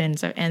map.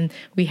 And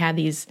we had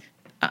these,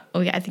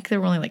 I think there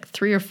were only like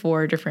 3 or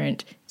 4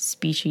 different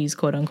species,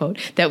 quote unquote,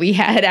 that we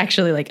had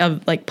actually like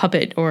of like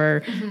puppet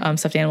or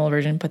stuffed animal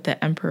version. But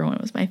the emperor one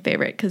was my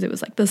favorite because it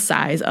was like the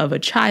size of a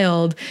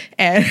child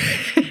and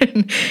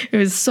it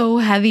was so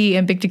heavy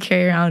and big to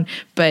carry around.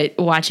 But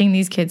watching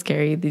these kids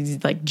carry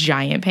these like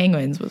giant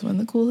penguins was one of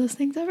the coolest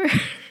things ever.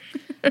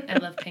 I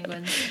love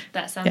penguins.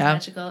 That sounds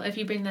magical. If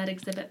you bring that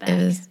exhibit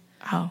back,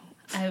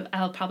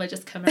 I'll probably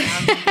just come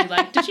around and be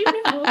like, did you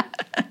know?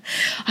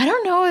 I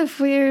don't know if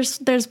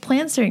there's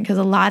plans to, because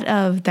a lot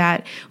of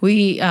that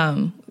we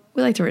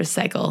like to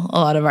recycle a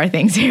lot of our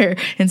things here.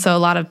 And so a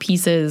lot of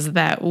pieces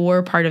that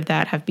were part of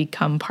that have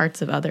become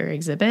parts of other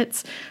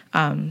exhibits.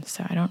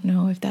 So I don't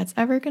know if that's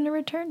ever going to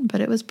return,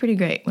 but it was pretty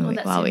great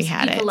while we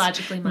had it.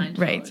 Ecologically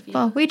mindful. Right.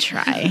 Well, we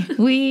try.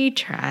 We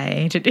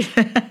try to do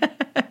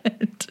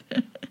that.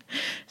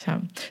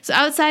 So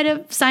outside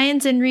of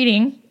science and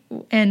reading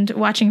and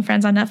watching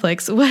Friends on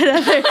Netflix,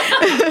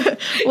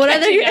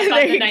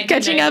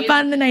 catching up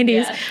on the 90s.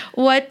 Yeah.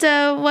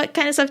 What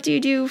kind of stuff do you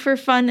do for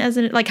fun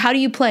how do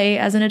you play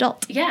as an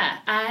adult? Yeah,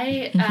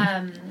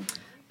 I'm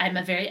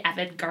a very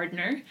avid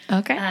gardener.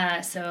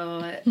 Okay.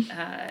 So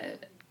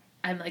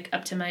I'm like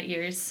up to my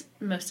ears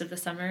most of the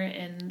summer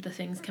in the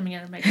things coming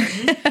out of my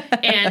garden.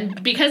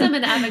 And because I'm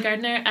an avid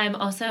gardener, I'm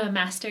also a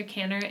master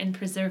canner and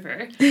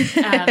preserver.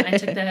 I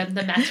took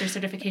the master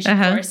certification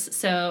course.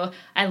 So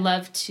I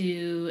love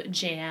to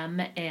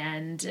jam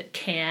and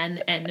can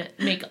and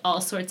make all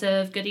sorts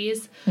of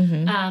goodies. Do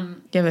you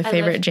have a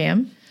favorite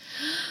jam?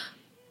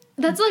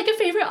 That's like a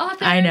favorite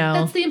author. I know.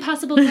 That's the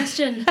impossible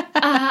question.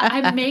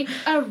 I make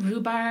a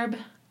rhubarb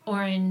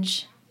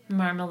orange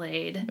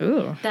marmalade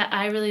Ooh. that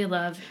I really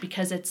love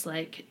because it's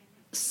like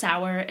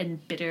sour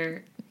and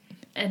bitter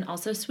and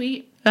also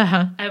sweet.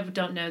 Uh-huh. I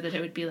don't know that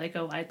it would be like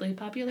a widely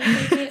popular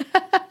favorite,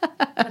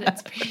 but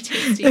it's pretty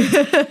tasty.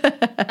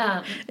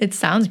 It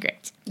sounds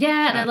great.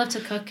 Yeah, and I love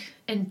to cook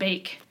and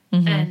bake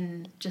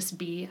and just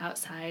be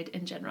outside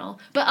in general.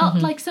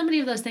 But like so many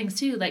of those things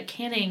too, like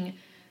canning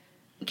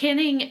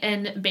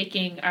and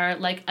baking are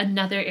like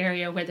another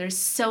area where there's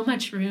so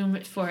much room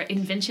for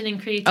invention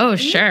and creativity. Oh,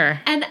 sure.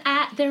 And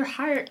at their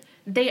heart,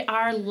 they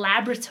are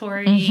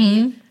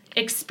laboratory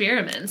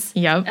experiments.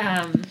 Yep.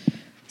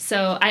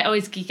 So I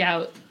always geek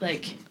out,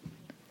 like,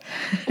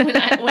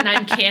 when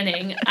I'm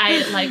canning,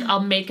 I'll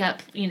make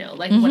up,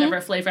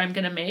 whatever flavor I'm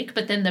going to make,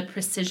 but then the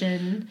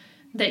precision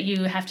that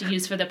you have to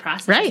use for the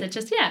process. Right. It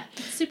just,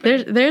 it's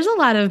super. There's a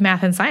lot of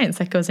math and science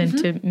that goes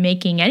into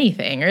making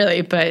anything,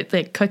 really, but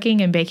like cooking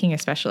and baking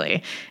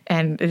especially.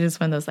 And it is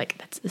one of those, like,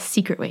 that's the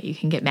secret way you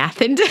can get math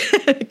into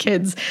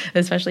kids,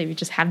 especially if you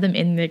just have them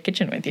in the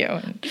kitchen with you.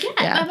 But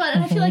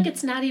I feel like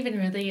it's not even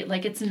really,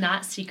 like, it's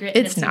not secret.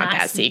 It's not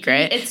that sneaky.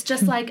 secret. It's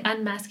just like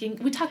unmasking.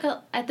 We talk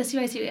at the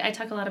CYC, I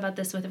talk a lot about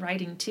this with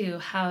writing too,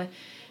 how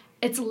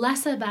it's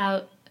less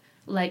about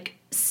like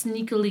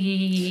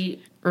sneakily,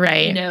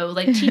 right,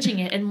 like teaching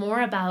it, and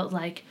more about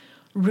like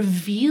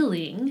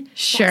revealing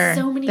sure that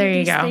so many there of you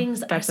these go. things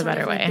That's are a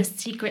better sort of way. like the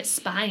secret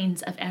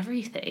spines of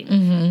everything.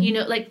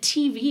 Like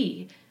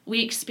TV,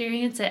 we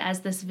experience it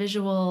as this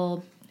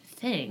visual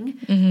thing,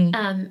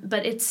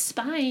 but its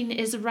spine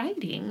is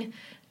writing.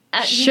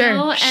 Sure.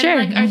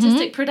 Like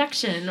artistic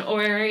production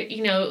or,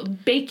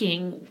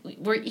 baking,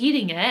 we're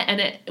eating it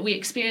and we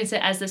experience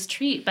it as this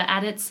treat, but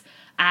at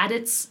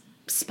its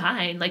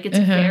spine, like its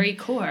very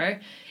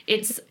core,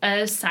 it's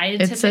a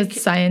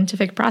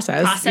scientific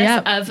process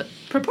of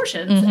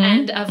proportions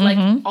and of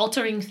like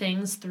altering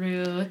things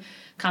through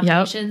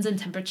combinations and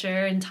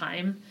temperature and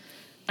time.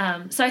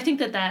 So I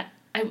think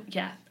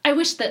I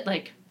wish that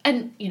like,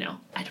 and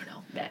I don't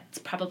know, that's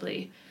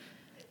probably,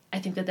 I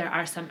think that there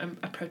are some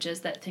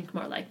approaches that think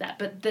more like that,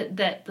 but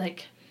that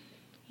like,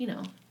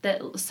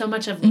 that so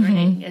much of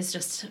learning is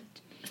just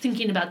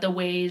thinking about the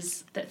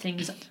ways that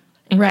things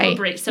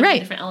incorporate so many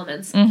different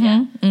elements.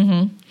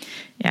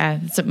 Yeah.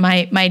 So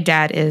my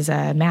dad is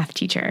a math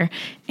teacher,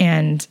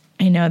 and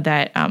I know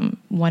that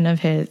one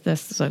of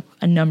this was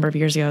a number of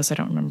years ago, so I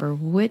don't remember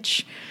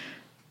which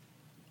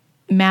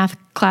math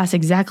class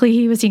exactly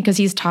he was teaching, because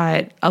he's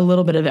taught a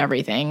little bit of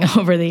everything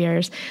over the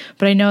years.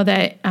 But I know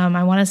that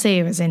I want to say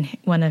it was in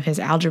one of his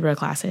algebra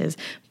classes,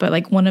 but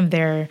like one of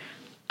their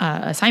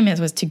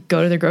assignments was to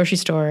go to the grocery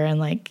store and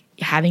like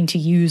having to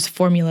use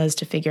formulas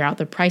to figure out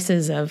the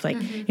prices of like,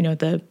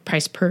 the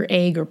price per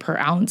egg or per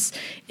ounce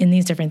in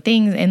these different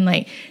things. And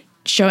like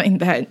showing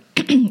that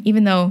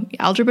even though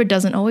algebra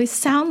doesn't always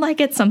sound like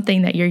it's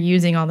something that you're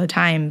using all the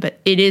time, but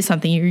it is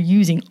something you're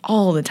using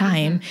all the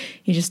time.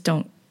 You just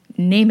don't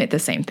name it the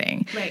same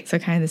thing. Right. So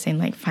kind of the same,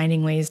 like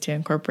finding ways to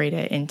incorporate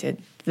it into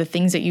the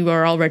things that you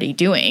are already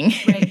doing.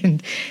 Right.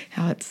 And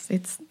how it's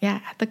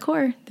at the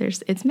core,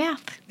 it's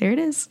math. There it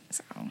is.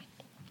 So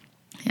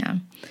yeah.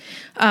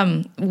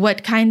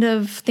 What kind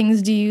of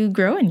things do you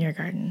grow in your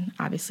garden?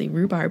 Obviously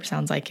rhubarb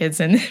sounds like kids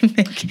and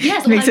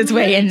makes its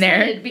way in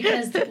there.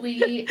 Because when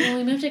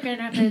we moved to Grand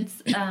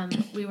Rapids,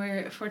 we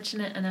were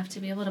fortunate enough to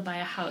be able to buy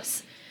a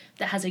house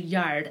that has a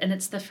yard, and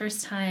it's the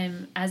first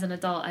time as an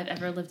adult I've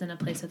ever lived in a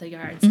place with a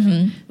yard.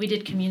 So we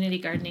did community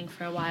gardening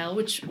for a while,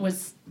 which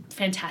was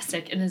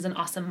fantastic and is an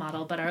awesome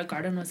model, but our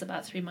garden was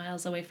about 3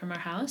 miles away from our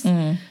house.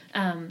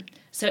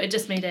 So it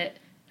just made it,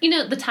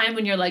 the time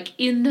when you're like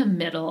in the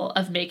middle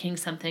of making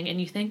something and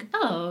you think,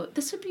 oh,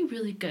 this would be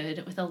really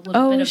good with a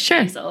little bit of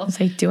basil. It's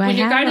like, when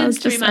your garden's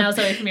 3 miles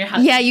away from your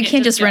house. Yeah, you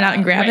can't just run out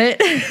and grab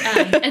it.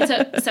 And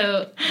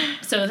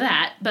so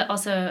that, but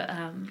also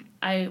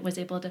I was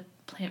able to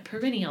plant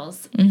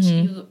perennials, which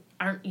you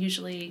aren't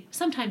usually,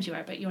 sometimes you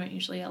are, but you aren't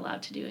usually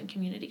allowed to do in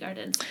community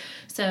gardens.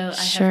 So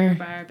I have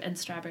rhubarb and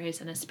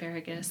strawberries and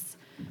asparagus,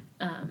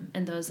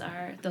 and those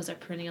are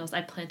perennials.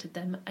 I planted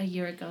them a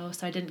year ago,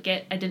 so I didn't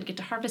get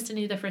to harvest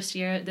any the first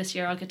year. This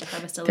year I'll get to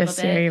harvest a little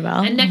bit,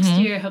 and next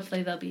year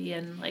hopefully they'll be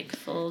in like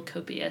full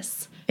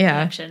copious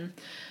production.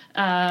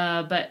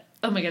 But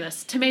oh my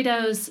goodness,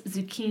 tomatoes,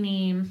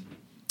 zucchini,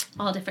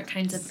 all different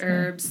kinds of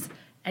herbs,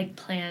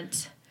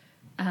 eggplant.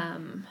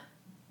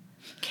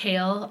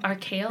 Kale, our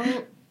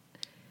kale,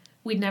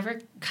 we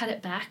never cut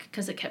it back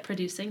because it kept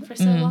producing for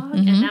so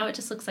long, and now it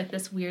just looks like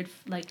this weird,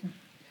 like,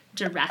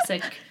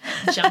 Jurassic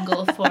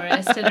jungle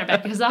forest in our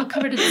back. It's all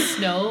covered in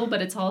snow,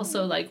 but it's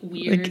also, like,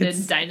 weird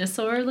and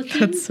dinosaur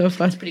looking. That's so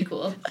fun. It's pretty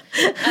cool.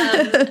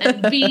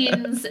 And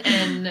beans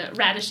and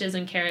radishes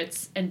and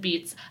carrots and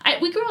beets.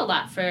 We grow a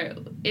lot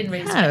in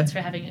raised beds for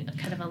having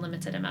kind of a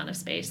limited amount of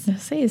space.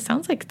 It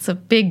sounds like it's a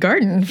big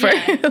garden.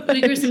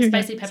 We grew some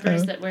spicy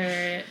peppers that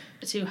were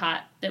too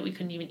hot that we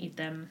couldn't even eat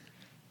them.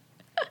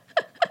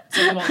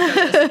 So we won't grow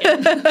this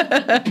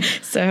again.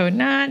 So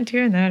not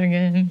doing that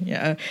again.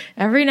 Yeah.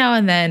 Every now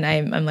and then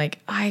I'm like,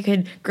 I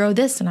could grow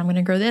this and I'm going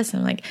to grow this.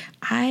 And I'm like,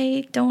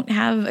 I don't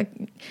have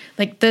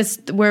this,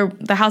 where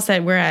the house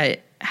that we're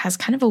at has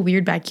kind of a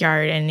weird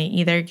backyard, and it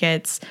either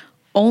gets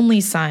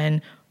only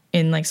sun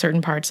in like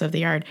certain parts of the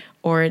yard,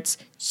 or it's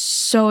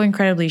so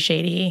incredibly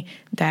shady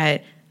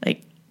that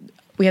like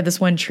we have this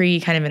one tree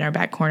kind of in our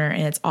back corner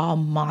and it's all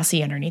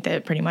mossy underneath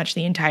it pretty much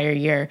the entire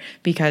year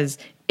because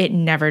it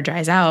never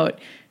dries out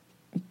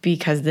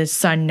because the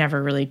sun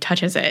never really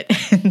touches it.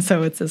 And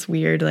so it's this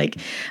weird, like,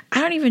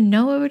 I don't even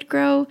know it would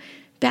grow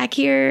back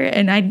here,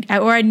 and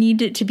I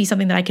need it to be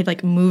something that I could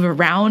like move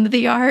around the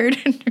yard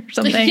or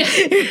something.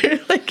 Yeah.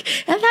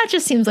 Like, and that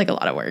just seems like a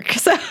lot of work.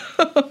 So,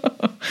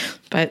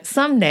 but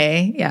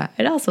someday, yeah,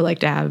 I'd also like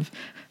to have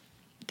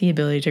the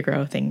ability to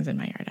grow things in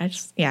my yard.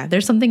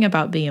 There's something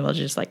about being able to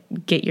just like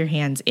get your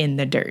hands in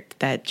the dirt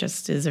that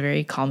just is a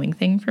very calming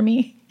thing for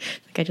me.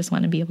 Like, I just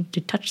want to be able to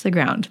touch the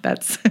ground.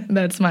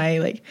 That's my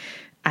like,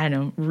 I don't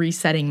know,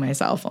 resetting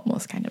myself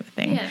almost kind of a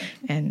thing. Yeah.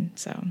 And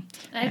so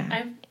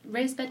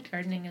raised bed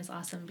gardening is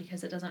awesome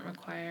because it doesn't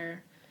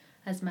require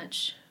as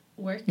much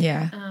work.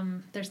 Yeah.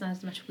 There's not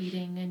as much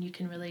weeding, and you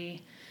can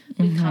really,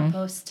 we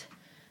compost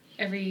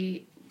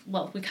everything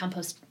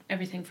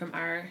from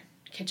our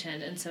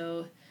kitchen, and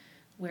so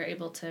we're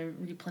able to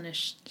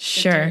replenish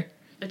the dirt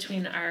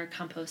between our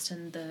compost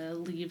and the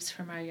leaves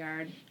from our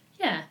yard.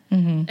 Yeah.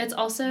 Mm-hmm. It's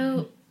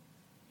also,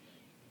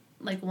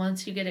 like,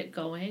 once you get it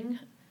going,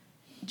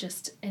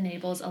 just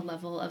enables a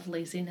level of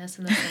laziness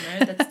in the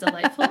summer that's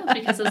delightful,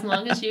 because as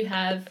long as you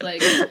have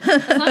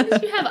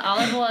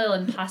olive oil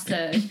and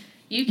pasta,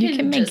 you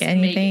can make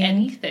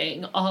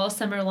anything all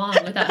summer long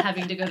without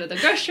having to go to the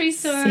grocery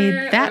store. See,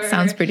 that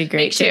sounds pretty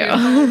great too.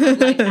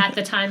 Like at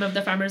the time of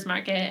the farmer's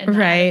market and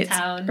right,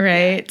 town.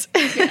 Right.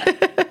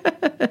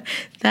 Yeah.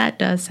 That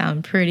does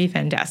sound pretty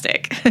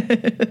fantastic.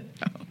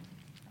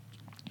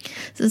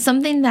 So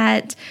something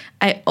that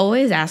I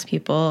always ask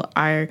people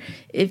are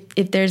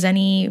if there's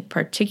any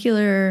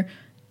particular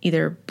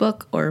either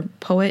book or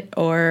poet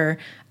or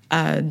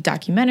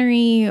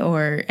documentary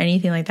or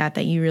anything like that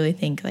you really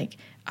think like,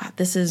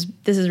 this is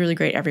really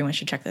great. Everyone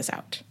should check this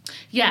out.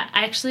 Yeah,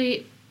 I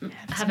actually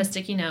have a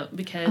sticky note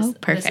because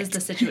this is the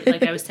situation.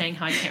 Like I was saying,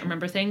 how I can't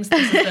remember things.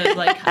 This is the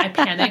like I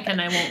panic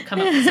and I won't come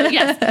up. So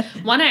yes,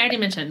 one I already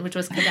mentioned, which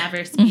was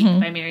Cadaver Speak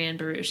by Marianne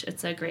Baruch.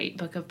 It's a great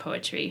book of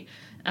poetry.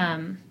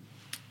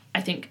 I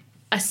think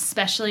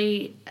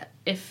especially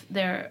if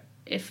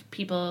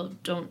people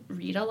don't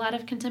read a lot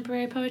of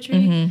contemporary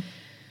poetry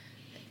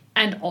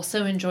and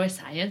also enjoy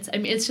science. I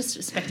mean, it's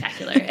just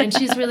spectacular. And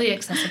she's really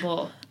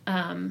accessible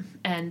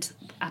and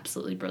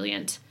absolutely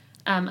brilliant.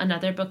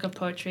 Another book of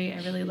poetry I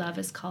really love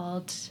is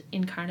called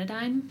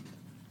Incarnadine,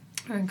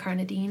 or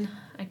Incarnadine.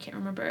 I can't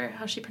remember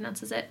how she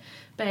pronounces it,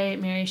 by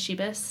Mary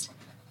Shebist.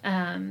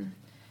 And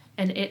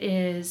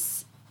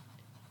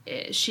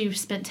she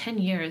spent 10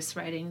 years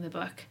writing the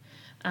book.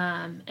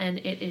 And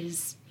it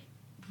is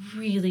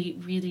really,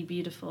 really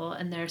beautiful.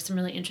 And there are some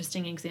really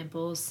interesting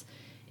examples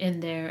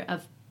in there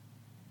of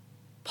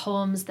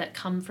poems that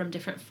come from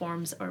different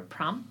forms or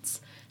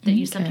prompts that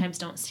you sometimes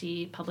don't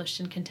see published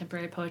in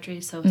contemporary poetry.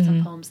 So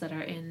some poems that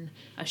are in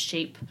a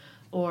shape,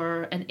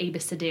 or an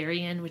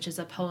abecedarian, which is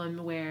a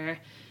poem where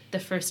the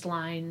first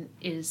line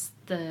is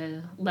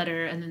the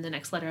letter and then the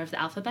next letter of the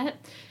alphabet.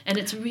 And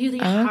it's really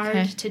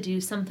hard to do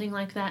something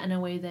like that in a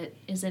way that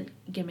isn't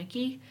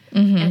gimmicky.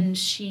 And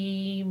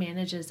she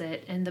manages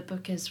it, and the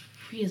book is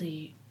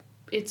really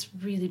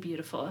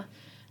beautiful.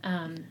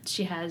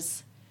 She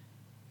has,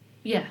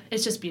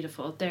 it's just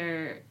beautiful.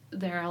 There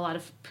are a lot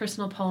of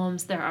personal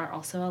poems. There are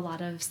also a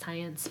lot of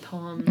science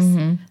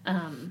poems.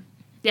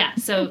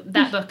 So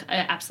that book I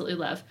absolutely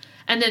love.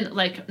 And then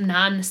like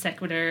non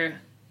sequitur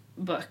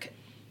book,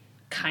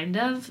 kind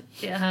of.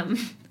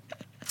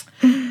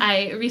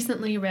 I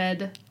recently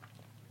read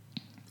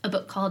a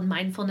book called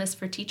Mindfulness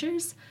for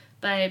Teachers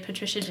by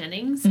Patricia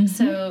Jennings.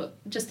 So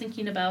just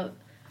thinking about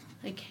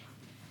like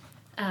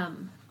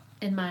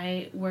in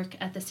my work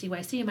at the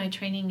CYC, my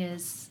training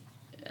is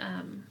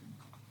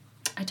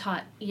I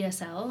taught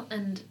ESL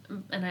and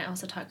I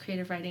also taught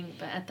creative writing,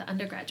 but at the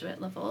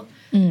undergraduate level.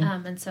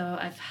 And so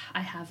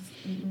I have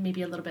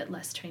maybe a little bit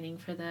less training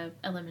for the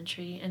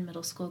elementary and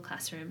middle school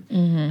classroom.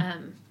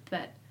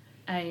 But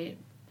I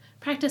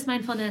practice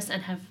mindfulness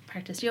and have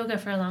practiced yoga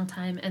for a long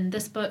time. And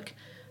this book,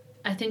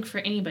 I think for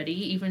anybody,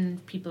 even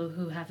people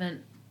who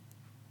haven't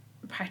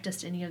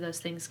practiced any of those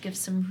things, gives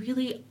some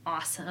really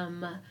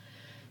awesome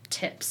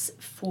tips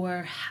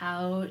for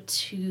how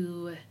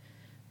to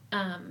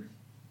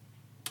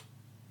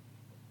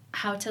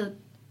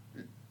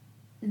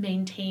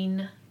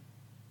maintain,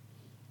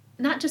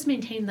 not just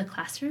maintain the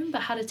classroom,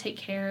 but how to take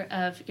care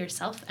of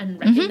yourself and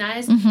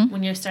recognize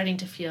when you're starting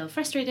to feel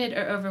frustrated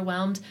or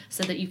overwhelmed,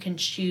 so that you can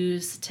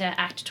choose to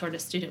act toward a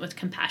student with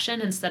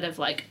compassion instead of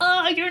like,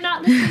 oh, you're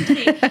not listening to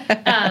me.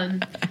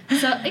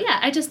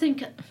 I just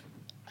think,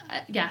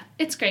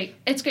 it's great.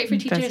 It's great for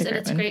teachers, and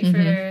it's great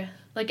for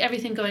like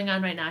everything going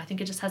on right now. I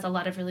think it just has a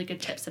lot of really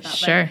good tips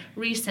about like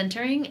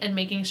recentering and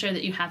making sure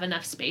that you have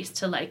enough space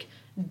to like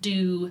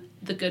do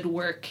the good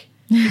work,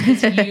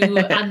 because you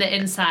on the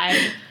inside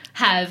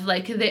have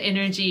like the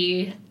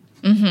energy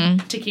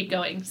to keep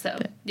going. So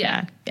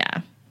yeah.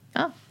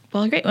 Oh,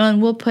 Well, great. Well,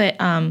 and we'll put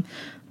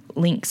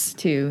links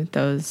to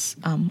those,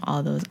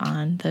 all those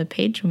on the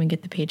page when we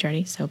get the page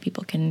ready, so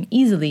people can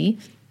easily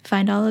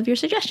find all of your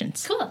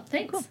suggestions. Cool.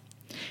 Thanks. Cool.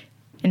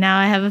 And now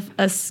I have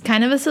a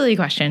kind of a silly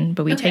question,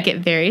 but we take it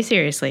very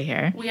seriously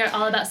here. We are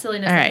all about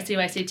silliness All at right. the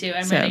CYC too.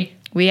 I'm So ready.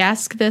 we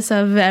ask this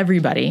of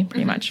everybody,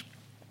 pretty much.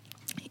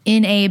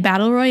 In a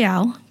battle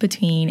royale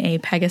between a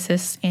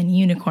Pegasus and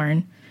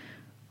unicorn,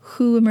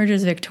 who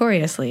emerges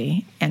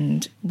victoriously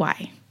and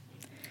why?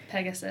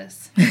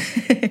 Pegasus.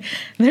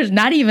 There's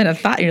not even a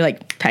thought. You're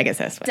like,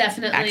 Pegasus.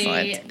 Definitely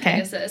Excellent. Okay.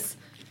 Pegasus.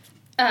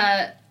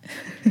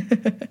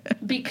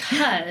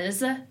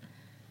 Because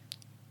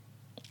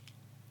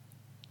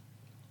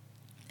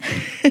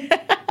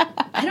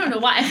I don't know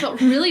why. I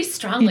felt really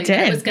strongly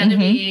that it was going to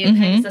be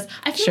Pegasus.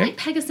 I feel like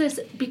Pegasus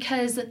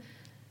because it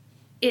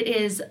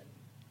is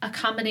a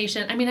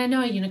combination. I mean, I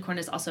know a unicorn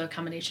is also a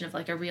combination of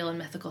like a real and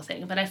mythical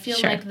thing, but I feel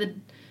like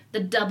the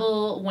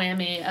double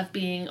whammy of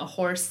being a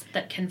horse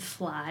that can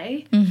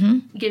fly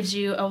gives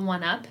you a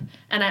one-up.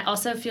 And I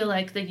also feel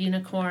like the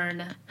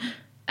unicorn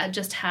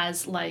just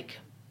has like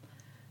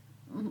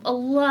a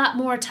lot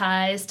more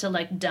ties to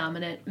like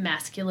dominant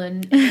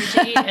masculine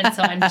energy, and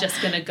so I'm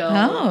just gonna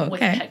go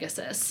with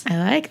Pegasus. I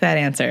like that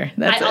answer.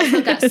 I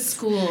also got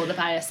schooled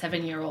by a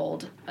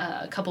 7-year-old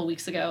a couple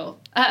weeks ago.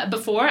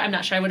 Before, I'm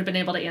not sure I would have been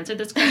able to answer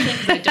this question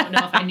because I don't know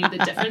if I knew the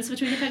difference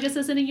between a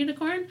Pegasus and a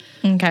unicorn.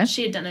 Okay.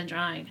 She had done a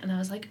drawing, and I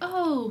was like,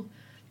 "Oh,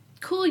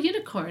 cool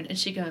unicorn," and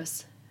she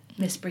goes,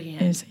 "Miss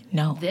Brienne,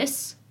 no,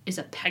 this is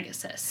a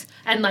Pegasus,"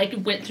 and like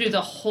went through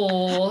the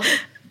whole.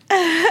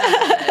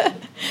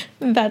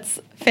 That's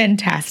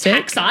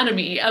fantastic.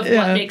 Taxonomy of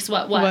what makes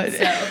what.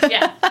 So,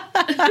 yeah.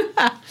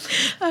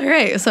 All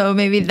right. So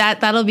maybe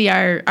that'll be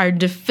our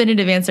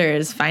definitive answer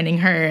is finding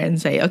her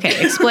and say,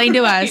 okay, explain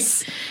to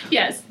us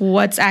yes.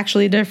 what's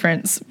actually the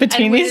difference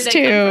between these two.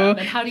 And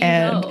how do you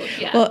know?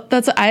 Yeah. Well,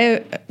 that's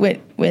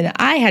when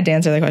I had to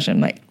answer the question,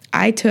 I'm like,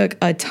 I took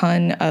a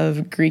ton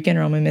of Greek and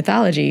Roman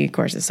mythology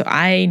courses. So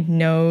I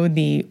know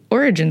the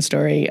origin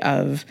story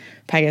of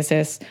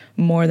Pegasus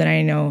more than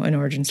I know an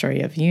origin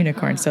story of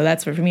unicorn. So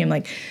that's what for me, I'm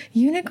like,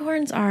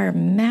 unicorns are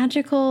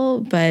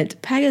magical,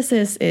 but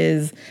Pegasus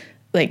is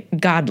like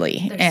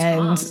godly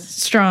and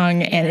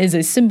strong and is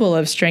a symbol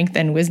of strength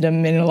and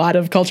wisdom in a lot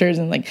of cultures.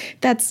 And like,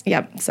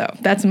 so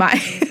that's my,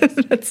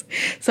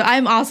 so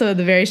I'm also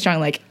the very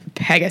strong, like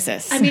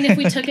Pegasus. I mean, if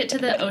we took it to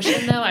the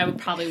ocean though, I would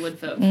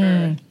vote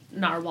for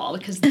narwhal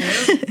because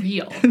they're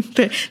real.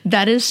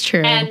 That is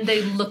true. And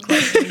they look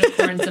like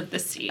unicorns of the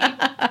sea.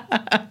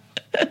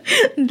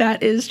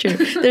 That is true.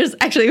 There's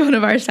actually one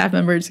of our staff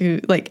members who,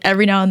 like,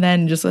 every now and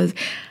then just says,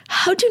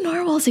 how do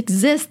narwhals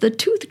exist? The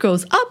tooth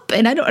grows up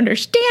and I don't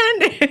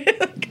understand.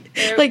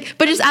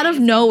 But just out of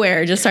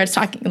nowhere, just starts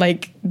talking,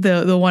 like,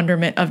 the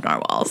wonderment of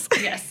narwhals.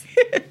 Yes.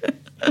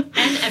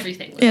 And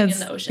everything living in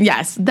the ocean.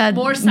 Yes.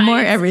 More science, more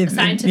everything.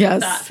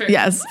 Scientific thought for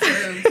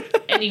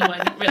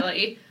anyone,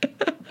 really.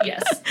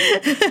 Yes.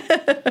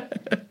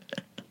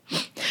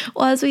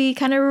 Well, as we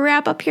kind of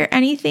wrap up here,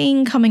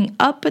 anything coming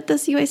up at the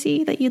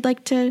CYC that you'd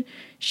like to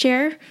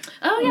share?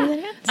 Oh,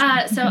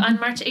 yeah. So on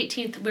March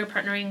 18th, we're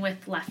partnering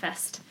with La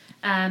Fest.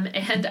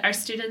 And our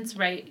students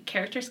write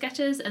character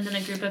sketches, and then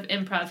a group of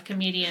improv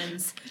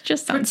comedians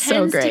just sounds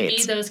so great. To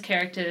be those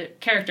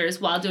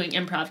characters while doing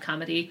improv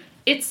comedy.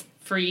 It's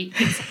free.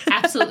 It's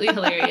absolutely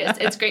hilarious.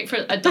 It's great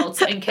for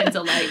adults and kids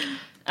alike.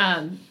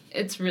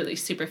 It's really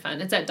super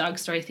fun. It's at Dog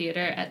Story Theater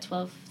at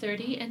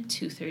 12:30 and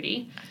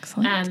 2:30.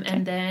 Excellent. Okay.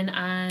 And then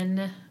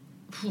on,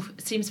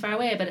 it seems far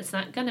away, but it's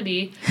not going to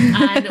be,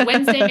 on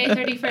Wednesday, May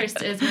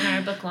 31st is when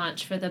our book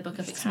launch for the Book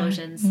of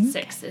Explosions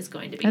 6 is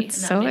going to be. That's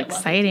so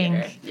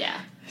exciting.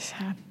 Yeah.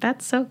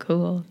 That's so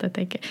cool that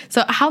they get.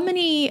 So how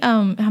many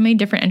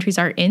different entries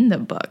are in the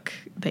book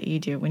that you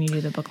do when you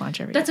do the book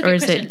launch every year? Or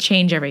does it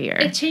change every year?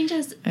 It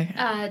changes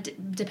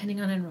depending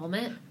on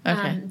enrollment.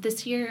 Okay.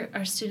 This year,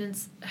 our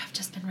students have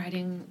just been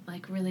writing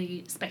like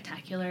really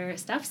spectacular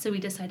stuff, so we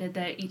decided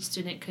that each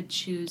student could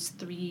choose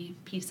 3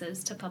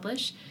 pieces to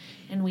publish,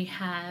 and we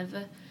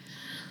have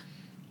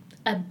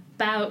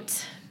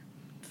about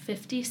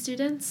 50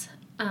 students.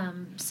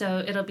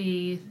 So it'll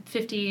be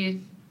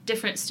 50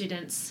 different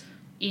students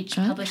each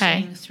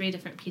publishing 3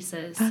 different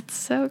pieces. That's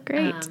so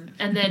great.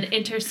 And then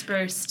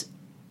interspersed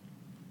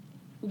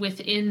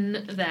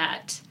within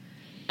that,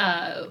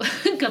 a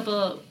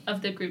couple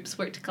of the groups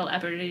worked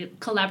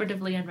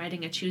collaboratively on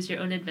writing a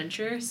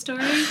choose-your-own-adventure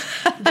story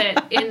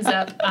that ends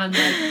up on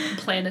like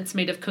planets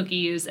made of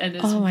cookies and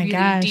is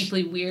really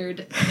deeply weird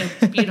in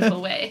a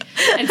beautiful way.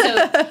 And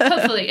so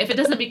hopefully, if it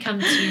doesn't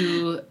become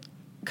too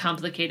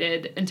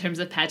complicated in terms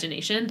of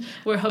pagination,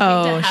 we're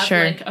hoping to have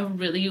like a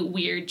really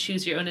weird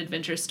choose your own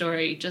adventure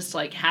story just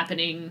like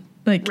happening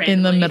like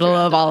in the middle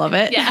of all of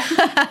it. Yeah.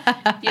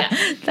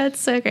 That's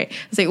so great.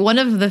 So one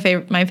of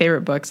my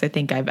favorite books I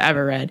think I've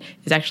ever read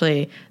is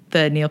actually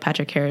the Neil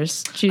Patrick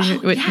Harris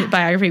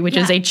biography, which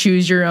is a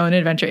choose your own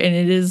adventure, and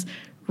it is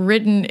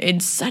written in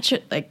such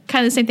a like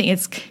kind of the same thing.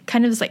 It's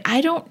kind of this like I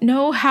don't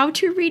know how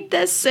to read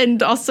this,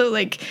 and also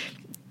like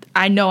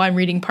I know I'm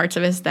reading parts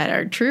of this that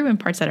are true and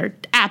parts that are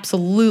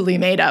absolutely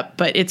made up,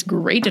 but it's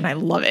great and I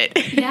love it.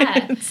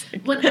 Yeah.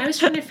 When I was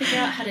trying to figure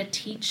out how to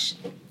teach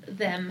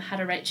them how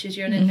to write choose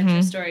your own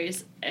adventure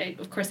stories, I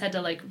of course had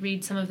to like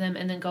read some of them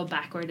and then go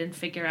backward and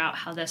figure out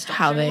how the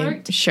structure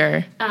worked.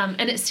 Sure.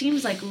 And it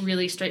seems like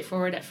really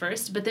straightforward at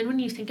first, but then when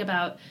you think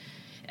about,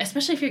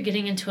 especially if you're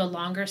getting into a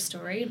longer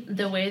story,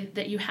 the way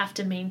that you have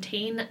to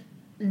maintain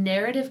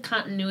narrative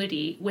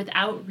continuity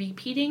without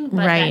repeating,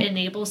 but that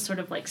enables sort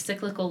of like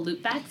cyclical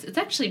loopbacks. It's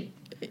actually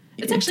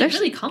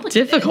really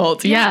complicated.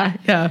 Difficult, yeah.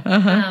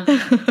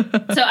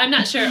 Uh-huh. So I'm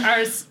not sure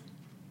ours.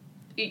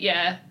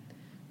 Yeah.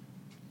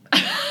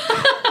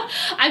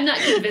 I'm not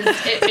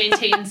convinced it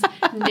maintains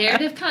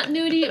narrative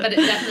continuity, but it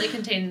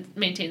definitely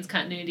maintains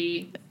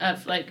continuity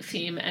of like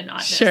theme and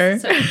oddness. Sure.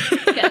 So,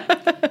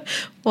 yeah.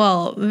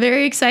 Well,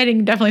 very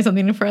exciting. Definitely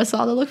something for us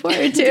all to look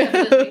forward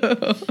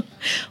to.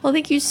 Well,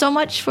 thank you so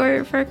much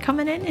for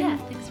coming in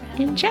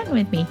and chatting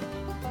with me.